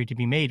documentary to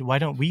be made, why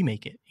don't we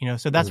make it?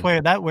 So that's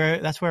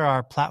where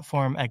our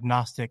platform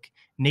agnostic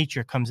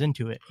nature comes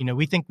into it.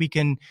 We think we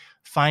can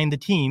find the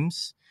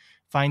teams,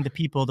 find the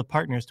people, the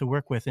partners to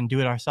work with and do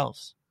it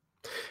ourselves.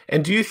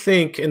 And do you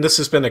think, and this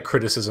has been a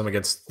criticism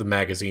against the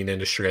magazine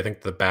industry, I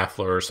think the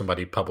Baffler or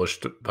somebody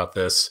published about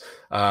this,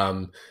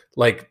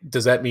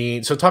 does that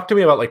mean, so talk to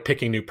me about like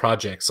picking new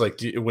projects, like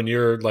when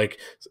you're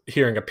like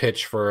hearing a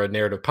pitch for a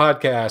narrative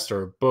podcast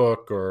or a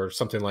book or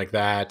something like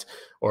that,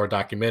 or a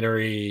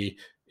documentary,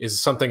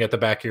 is something at the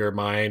back of your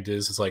mind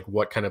is like,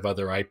 what kind of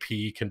other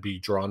IP can be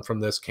drawn from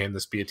this? Can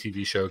this be a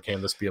TV show?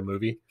 Can this be a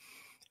movie?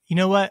 You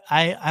know what?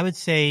 I would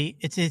say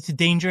it's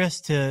dangerous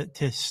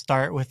to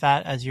start with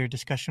that as your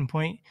discussion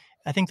point.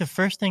 I think the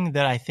first thing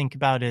that I think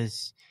about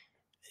is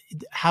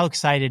how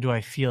excited do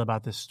I feel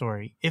about this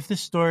story? If the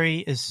story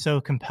is so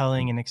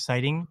compelling and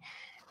exciting,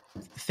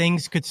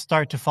 things could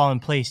start to fall in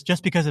place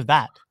just because of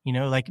that.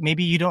 Like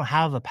maybe you don't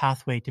have a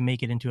pathway to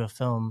make it into a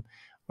film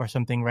or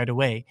something right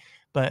away,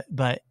 but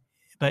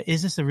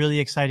is this a really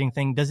exciting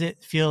thing? Does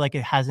it feel like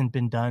it hasn't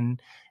been done?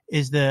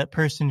 Is the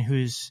person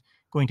who's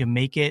going to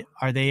make it,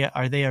 are they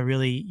a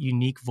really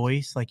unique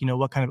voice? Like,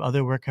 what kind of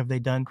other work have they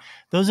done?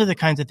 Those are the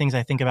kinds of things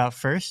I think about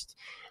first.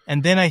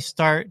 And then I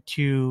start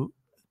to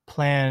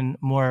plan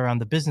more around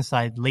the business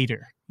side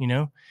later,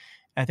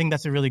 I think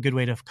that's a really good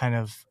way to kind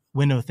of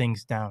winnow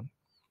things down.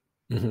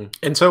 Mm-hmm.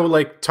 And so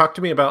like, talk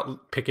to me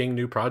about picking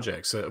new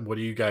projects. What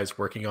are you guys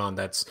working on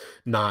that's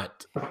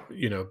not,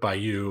 by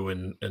you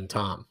and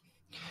Tom?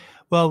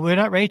 Well, we're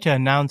not ready to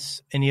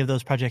announce any of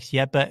those projects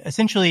yet, but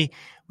essentially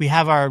we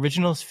have our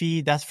originals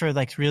feed. That's for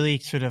like really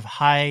sort of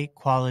high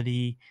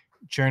quality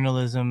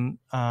journalism,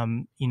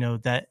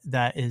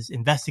 that is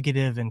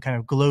investigative and kind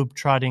of globe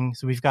trotting.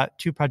 So we've got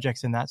two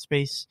projects in that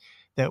space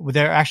that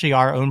they're actually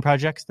our own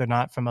projects. They're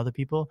not from other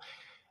people.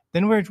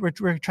 Then we're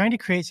trying to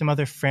create some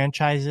other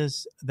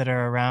franchises that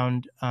are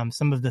around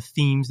some of the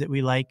themes that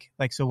we like.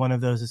 Like, so one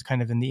of those is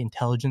kind of in the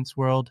intelligence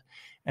world.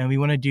 And we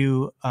want to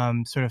do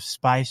sort of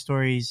spy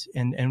stories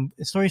and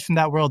stories from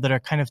that world that are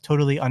kind of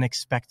totally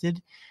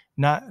unexpected.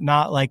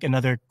 Not like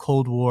another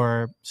Cold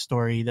War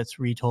story that's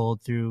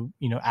retold through,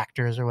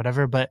 actors or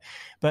whatever, but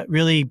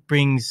really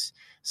brings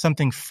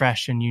something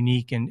fresh and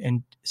unique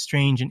and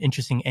strange and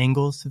interesting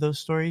angles to those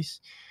stories.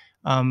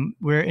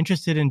 We're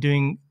interested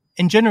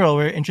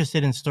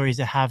in stories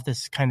that have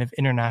this kind of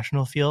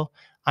international feel.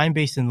 I'm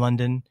based in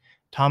London.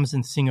 Tom's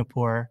in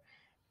Singapore.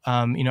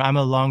 I'm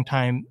a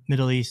longtime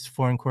Middle East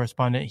foreign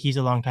correspondent. He's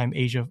a longtime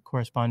Asia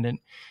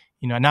correspondent.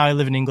 Now I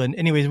live in England.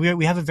 Anyways,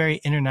 we have a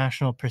very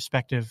international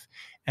perspective.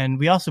 And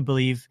we also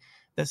believe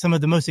that some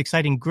of the most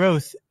exciting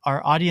growth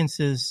are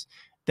audiences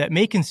that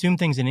may consume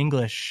things in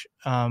English,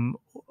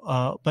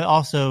 but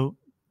also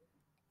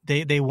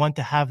they want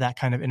to have that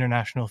kind of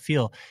international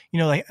feel.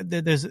 Like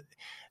there's,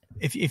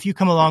 if you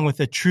come along with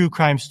a true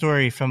crime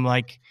story from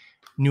like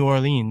New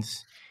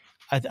Orleans,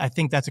 I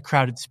think that's a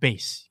crowded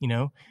space,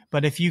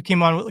 But if you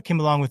came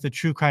along with a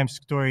true crime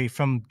story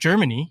from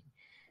Germany,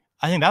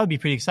 I think that would be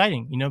pretty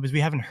exciting, because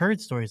we haven't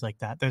heard stories like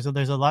that. There's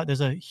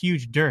a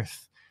huge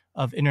dearth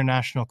of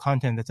international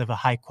content that's of a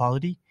high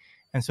quality.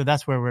 And so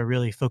that's where we're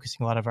really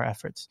focusing a lot of our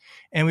efforts.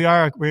 And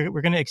we're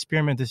going to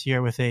experiment this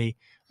year with a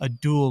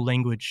dual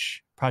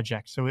language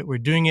project. So we're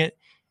doing it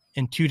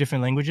in two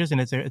different languages, and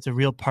it's a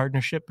real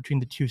partnership between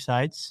the two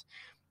sides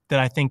that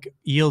I think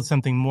yields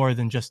something more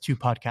than just two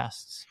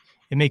podcasts.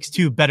 It makes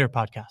two better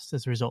podcasts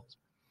as a result.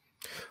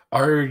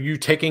 Are you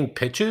taking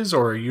pitches,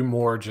 or are you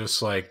more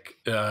just like,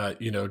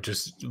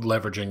 just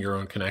leveraging your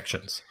own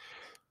connections?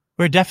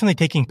 We're definitely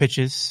taking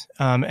pitches.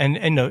 And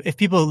if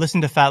people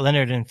listen to Fat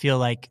Leonard and feel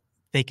like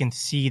they can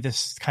see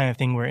this kind of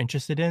thing we're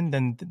interested in,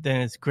 then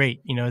it's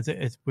great.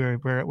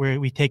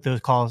 We take those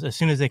calls as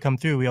soon as they come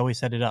through. We always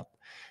set it up.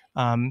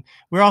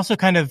 We're also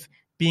kind of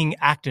being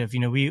active.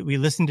 We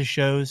listen to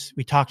shows,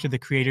 we talk to the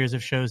creators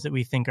of shows that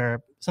we think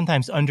are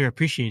sometimes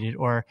underappreciated,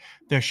 or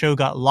their show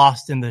got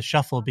lost in the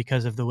shuffle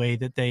because of the way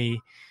that the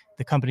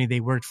company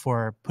they worked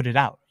for put it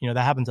out. That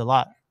happens a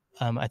lot,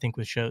 I think,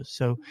 with shows.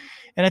 So,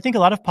 and I think a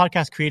lot of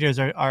podcast creators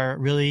are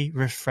really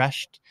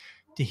refreshed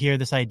to hear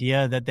this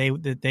idea that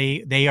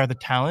they are the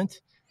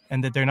talent,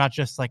 and that they're not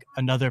just like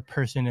another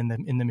person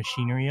in the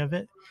machinery of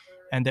it,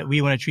 and that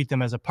we want to treat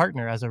them as a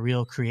partner, as a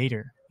real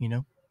creator,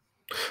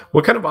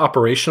 What kind of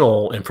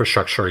operational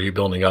infrastructure are you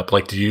building up?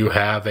 Like, do you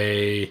have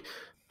a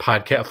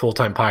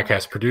full-time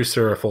podcast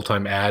producer, a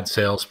full-time ad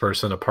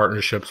salesperson, a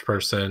partnerships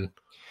person?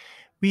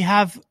 We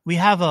have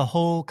a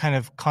whole kind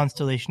of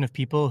constellation of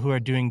people who are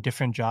doing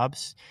different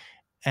jobs,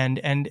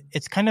 and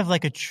it's kind of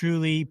like a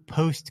truly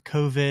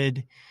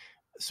post-COVID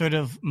sort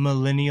of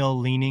millennial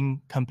leaning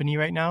company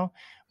right now.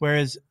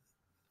 Whereas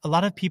a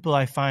lot of people,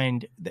 I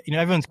find that,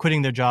 everyone's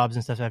quitting their jobs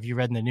and stuff. Have you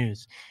read in the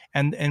news?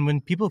 And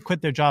when people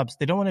quit their jobs,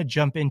 they don't want to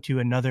jump into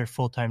another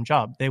full-time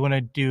job. They want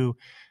to do,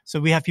 so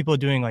we have people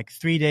doing like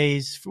 3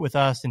 days with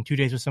us and 2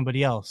 days with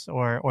somebody else,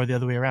 or the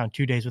other way around,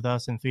 2 days with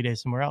us and 3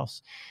 days somewhere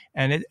else.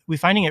 And we're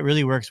finding it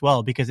really works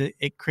well, because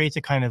it creates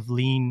a kind of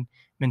lean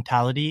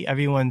mentality.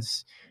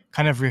 Everyone's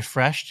kind of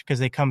refreshed because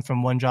they come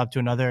from one job to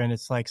another, and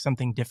it's like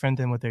something different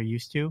than what they're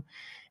used to.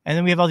 And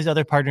then we have all these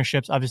other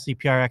partnerships. Obviously,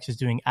 PRX is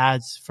doing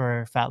ads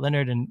for Fat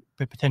Leonard, and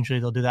potentially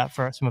they'll do that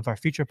for some of our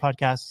future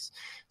podcasts.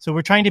 So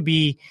we're trying to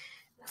be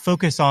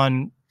focused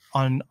on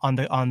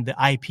the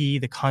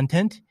IP, the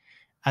content,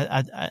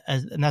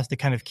 and that's the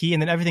kind of key.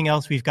 And then everything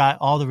else, we've got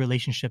all the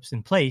relationships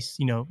in place.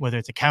 Whether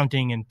it's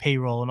accounting and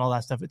payroll and all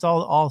that stuff, it's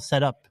all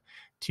set up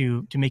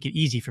to make it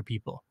easy for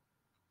people.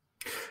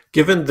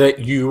 Given that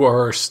you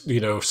are,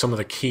 some of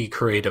the key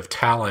creative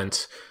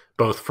talent,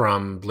 both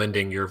from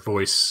lending your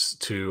voice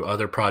to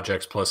other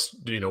projects, plus,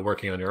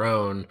 working on your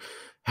own,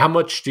 how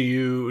much do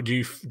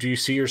you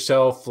see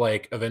yourself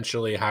like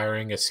eventually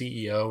hiring a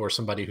CEO or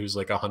somebody who's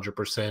like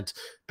 100%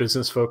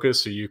 business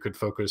focused, so you could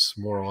focus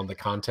more on the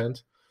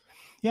content?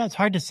 Yeah, it's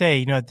hard to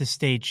say, at this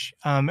stage.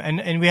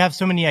 And we have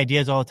so many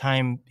ideas all the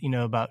time,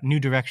 about new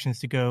directions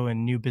to go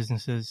and new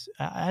businesses.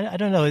 I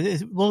don't know.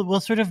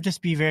 We'll sort of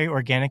just be very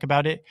organic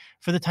about it.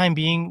 For the time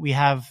being,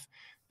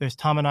 there's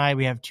Tom and I,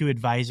 we have two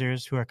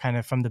advisors who are kind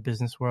of from the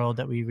business world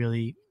that we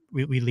really,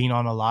 we lean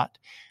on a lot.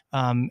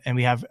 And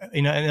we have,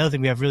 another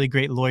thing, we have really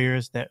great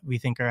lawyers that we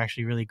think are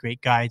actually really great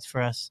guides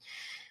for us.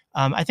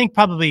 I think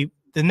probably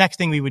the next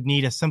thing we would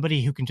need is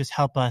somebody who can just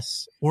help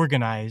us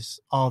organize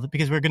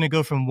because we're going to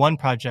go from one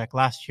project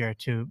last year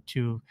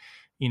to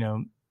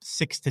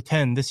 6 to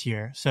 10 this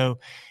year. So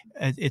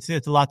it's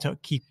a lot to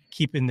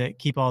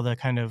keep all the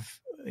kind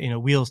of,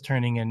 wheels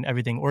turning and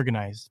everything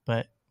organized,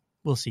 but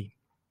we'll see.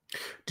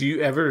 Do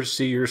you ever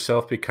see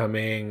yourself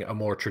becoming a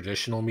more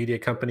traditional media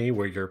company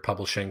where you're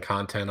publishing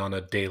content on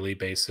a daily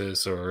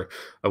basis or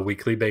a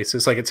weekly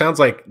basis? Like, it sounds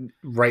like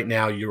right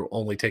now you're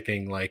only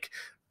taking like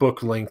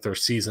book length or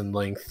season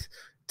length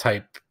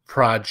type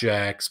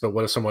projects, but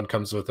what if someone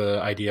comes with an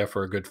idea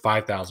for a good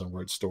 5,000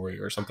 word story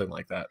or something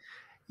like that?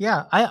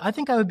 Yeah, I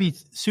think I would be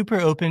super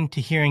open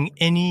to hearing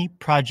any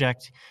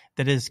project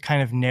that is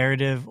kind of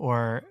narrative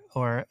or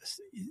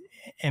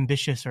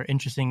ambitious or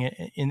interesting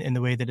in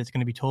the way that it's going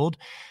to be told.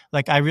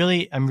 Like I'm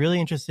really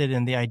interested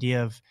in the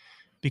idea of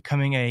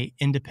becoming a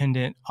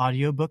independent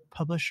audiobook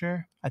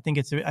publisher. I think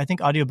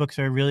audiobooks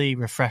are really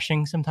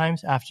refreshing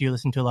sometimes after you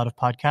listen to a lot of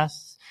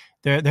podcasts.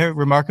 They're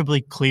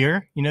remarkably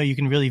clear. You know, you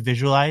can really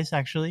visualize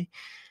actually.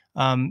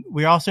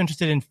 We're also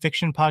interested in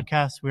fiction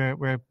podcasts.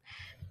 We're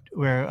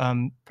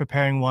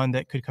preparing one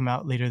that could come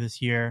out later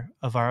this year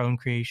of our own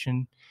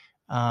creation.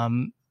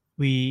 Um,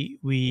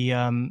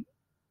 and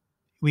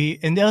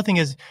the other thing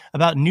is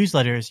about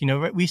newsletters. You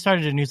know, we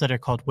started a newsletter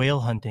called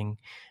Whale Hunting,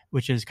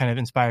 which is kind of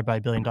inspired by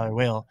Billion Dollar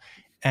Whale.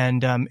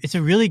 And it's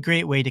a really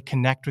great way to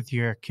connect with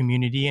your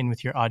community and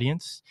with your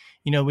audience.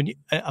 You know,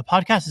 a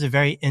podcast is a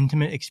very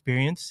intimate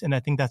experience, and I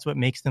think that's what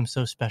makes them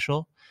so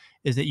special,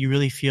 is that you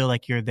really feel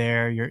like you're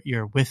there,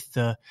 you're with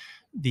the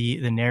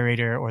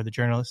narrator or the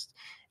journalist.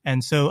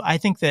 And so I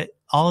think that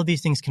all of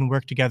these things can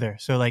work together.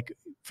 So like,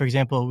 for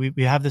example,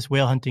 we have this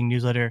whale hunting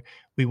newsletter.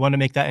 We want to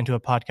make that into a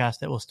podcast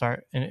that will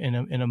start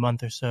in a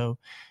month or so.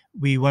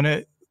 We want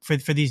to,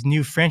 for these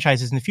new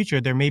franchises in the future,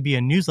 there may be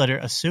a newsletter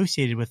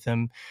associated with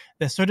them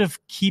that sort of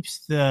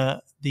keeps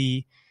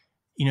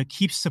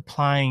keeps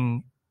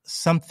supplying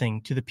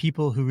something to the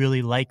people who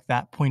really like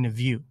that point of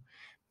view.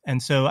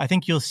 And so I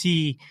think you'll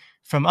see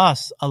from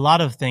us a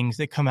lot of things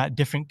that come at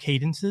different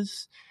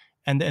cadences,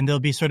 and there'll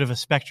be sort of a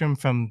spectrum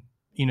from,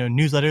 you know,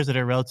 newsletters that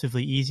are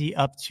relatively easy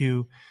up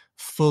to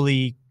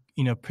fully,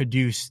 you know,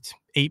 produced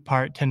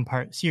 8-part,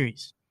 10-part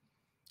series.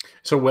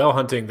 So whale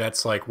hunting,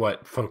 that's like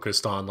what,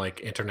 focused on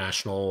like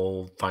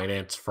international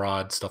finance,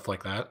 fraud, stuff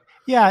like that?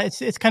 Yeah,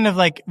 it's kind of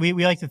like we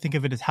like to think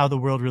of it as how the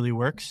world really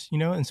works, you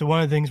know? And so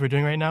one of the things we're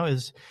doing right now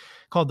is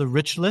called the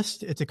Rich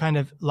List. It's a kind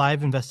of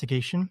live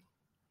investigation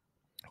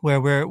where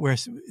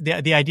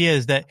the idea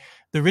is that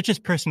the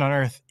richest person on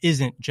earth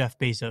isn't Jeff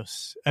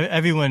Bezos.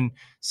 Everyone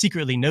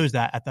secretly knows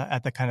that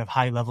at the kind of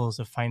high levels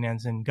of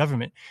finance and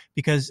government,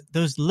 because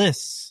those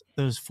lists,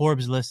 those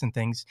Forbes lists and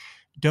things,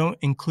 don't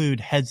include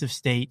heads of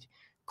state,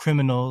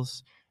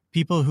 criminals,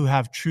 people who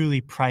have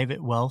truly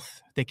private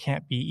wealth that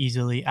can't be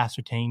easily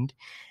ascertained.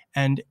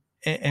 And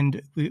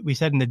we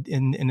said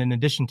in an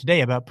edition today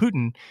about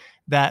Putin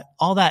that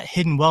all that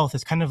hidden wealth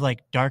is kind of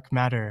like dark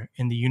matter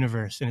in the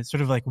universe, and it's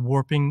sort of like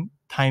warping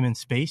time and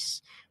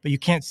space, but you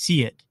can't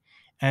see it.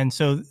 And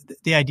so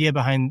the idea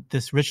behind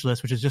this rich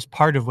list, which is just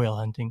part of whale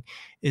hunting,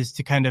 is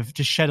to kind of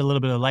just shed a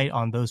little bit of light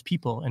on those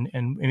people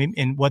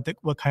and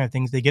what kind of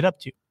things they get up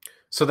to.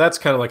 So that's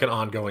kind of like an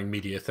ongoing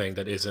media thing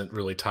that isn't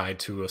really tied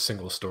to a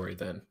single story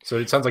then. So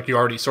it sounds like you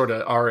already sort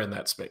of are in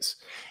that space.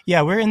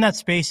 Yeah, we're in that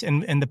space,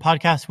 and the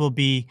podcast will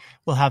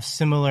have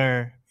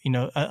similar, you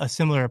know, a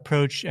similar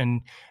approach,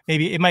 and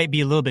maybe it might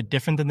be a little bit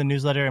different than the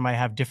newsletter. It might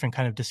have different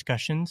kind of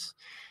discussions.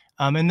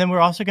 And then we're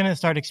also going to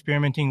start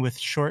experimenting with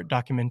short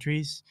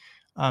documentaries.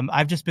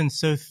 I've just been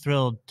so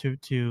thrilled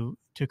to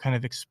kind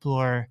of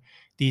explore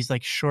these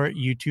like short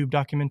YouTube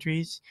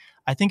documentaries.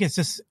 I think it's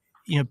just,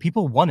 you know,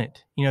 people want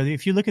it. You know,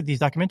 if you look at these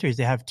documentaries,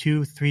 they have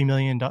 3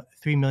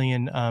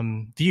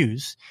 million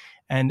views.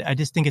 And I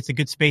just think it's a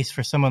good space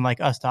for someone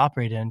like us to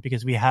operate in,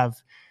 because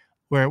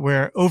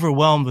we're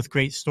overwhelmed with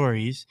great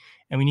stories,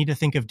 and we need to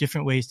think of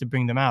different ways to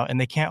bring them out. And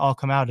they can't all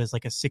come out as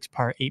like a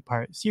 6-part,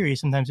 8-part series.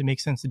 Sometimes it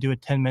makes sense to do a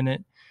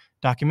 10-minute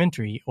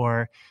documentary,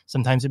 or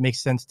sometimes it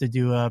makes sense to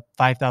do a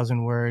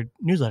 5,000 word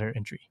newsletter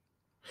entry.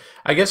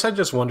 I guess I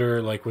just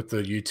wonder, like with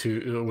the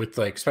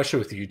YouTube, especially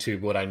with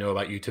YouTube, what I know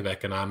about YouTube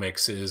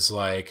economics is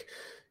like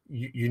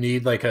you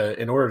need like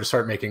in order to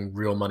start making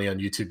real money on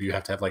YouTube, you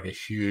have to have like a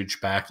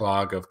huge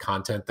backlog of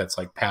content that's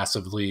like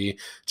passively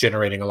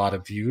generating a lot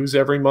of views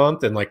every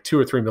month, and like 2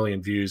 or 3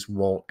 million views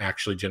won't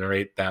actually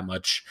generate that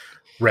much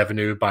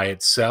revenue by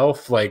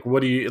itself. Like,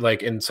 what do you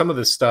like in some of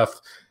this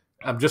stuff?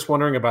 I'm just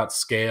wondering about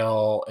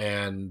scale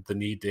and the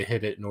need to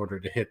hit it in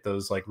order to hit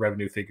those like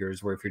revenue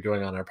figures, where if you're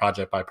doing on a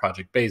project by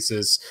project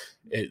basis,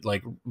 it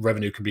like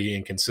revenue can be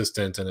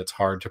inconsistent and it's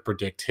hard to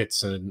predict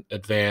hits in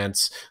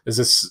advance. Is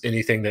this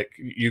anything that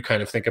you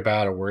kind of think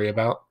about or worry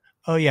about?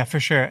 Oh yeah, for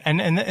sure.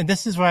 And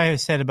this is why I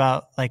said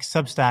about like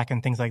Substack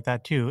and things like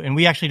that too. And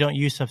we actually don't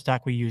use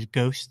Substack. We use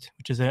Ghost,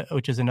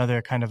 which is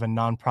another kind of a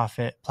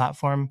nonprofit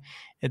platform.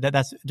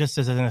 That's just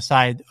as an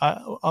aside.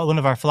 One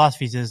of our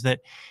philosophies is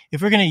that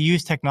if we're going to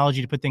use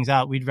technology to put things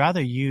out, we'd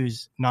rather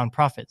use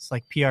nonprofits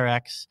like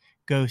PRX,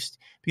 Ghost,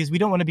 because we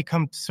don't want to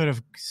become sort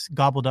of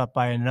gobbled up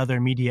by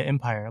another media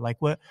empire. Like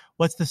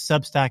what's the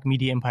Substack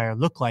media empire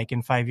look like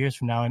in 5 years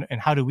from now?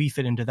 And how do we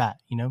fit into that?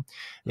 You know,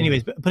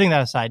 anyways, but putting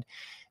that aside,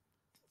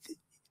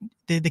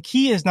 the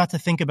key is not to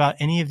think about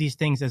any of these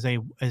things as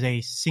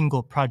a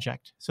single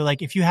project. So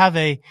like if you have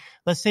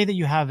let's say that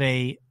you have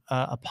a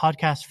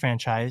podcast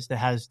franchise that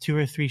has 2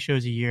 or 3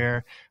 shows a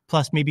year,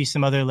 plus maybe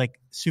some other like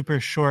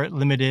super short,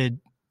 limited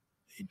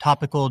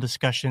topical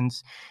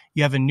discussions.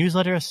 You have a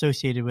newsletter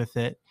associated with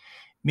it.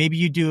 Maybe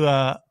you do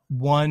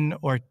 1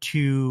 or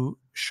 2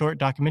 short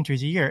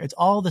documentaries a year. It's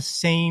all the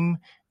same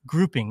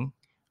grouping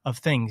of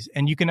things.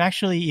 And you can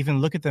actually even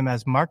look at them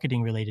as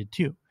marketing related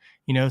too.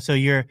 So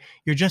you're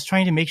just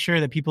trying to make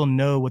sure that people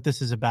know what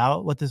this is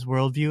about, what this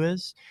worldview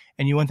is,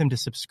 and you want them to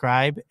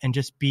subscribe and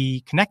just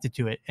be connected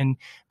to it. And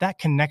that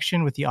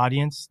connection with the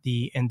audience,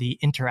 the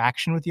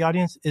interaction with the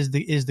audience is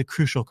the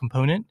crucial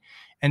component,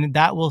 and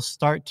that will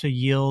start to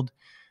yield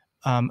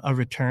a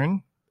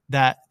return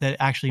that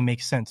actually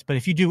makes sense. But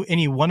if you do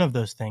any one of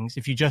those things,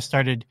 if you just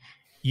started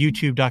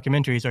YouTube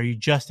documentaries, or you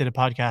just did a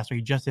podcast, or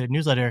you just did a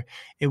newsletter,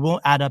 it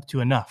won't add up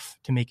to enough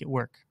to make it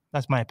work.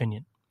 That's my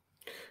opinion.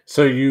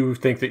 So you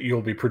think that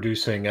you'll be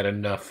producing at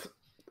enough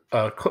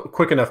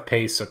quick enough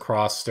pace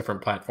across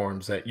different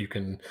platforms that you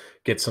can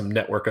get some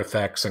network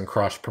effects and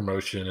cross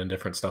promotion and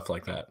different stuff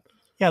like that?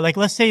 Yeah, like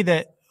let's say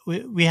that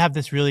we have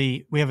this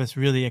really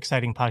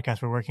exciting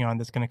podcast we're working on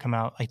that's going to come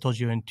out, I told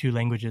you, in 2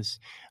 languages.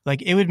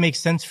 Like, it would make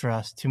sense for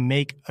us to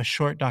make a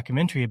short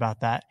documentary about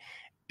that,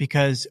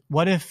 because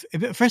what if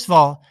first of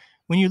all,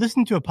 when you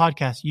listen to a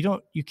podcast,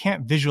 you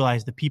can't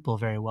visualize the people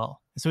very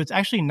well. So it's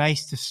actually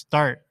nice to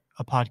start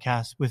a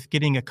podcast with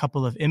getting a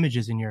couple of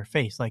images in your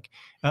face, like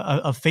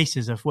of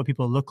faces of what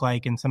people look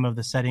like in some of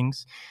the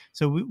settings.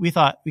 So we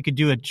thought we could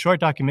do a short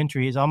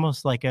documentary is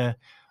almost like a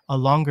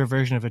longer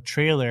version of a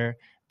trailer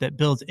that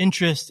builds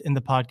interest in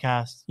the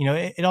podcast.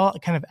 It all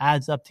kind of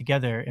adds up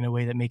together in a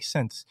way that makes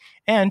sense.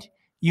 And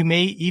you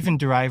may even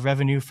derive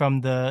revenue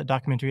from the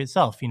documentary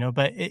itself,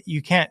 but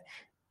you can't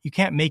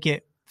make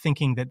it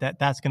thinking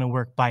that's going to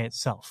work by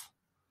itself.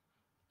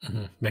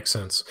 Mm-hmm. Makes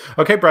sense.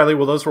 Okay, Bradley.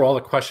 Well, those were all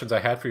the questions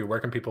I had for you. Where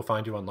can people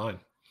find you online?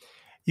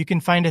 You can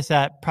find us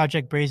at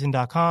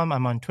projectbrazen.com.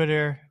 I'm on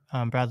Twitter,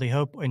 Bradley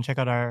Hope, and check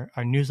out our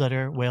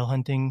newsletter, Whale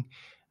Hunting,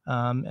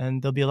 and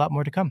there'll be a lot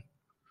more to come.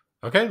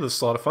 Okay, this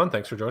is a lot of fun.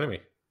 Thanks for joining me.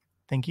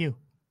 Thank you.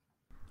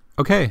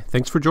 Okay,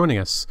 thanks for joining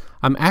us.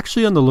 I'm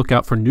actually on the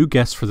lookout for new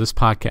guests for this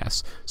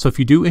podcast. So if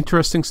you do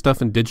interesting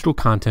stuff in digital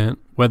content,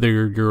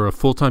 whether you're a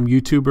full-time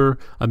YouTuber,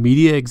 a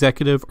media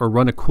executive, or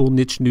run a cool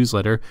niche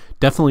newsletter,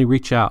 definitely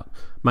reach out.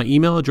 My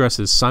email address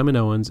is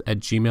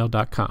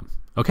simonowens@gmail.com.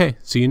 Okay,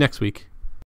 see you next week.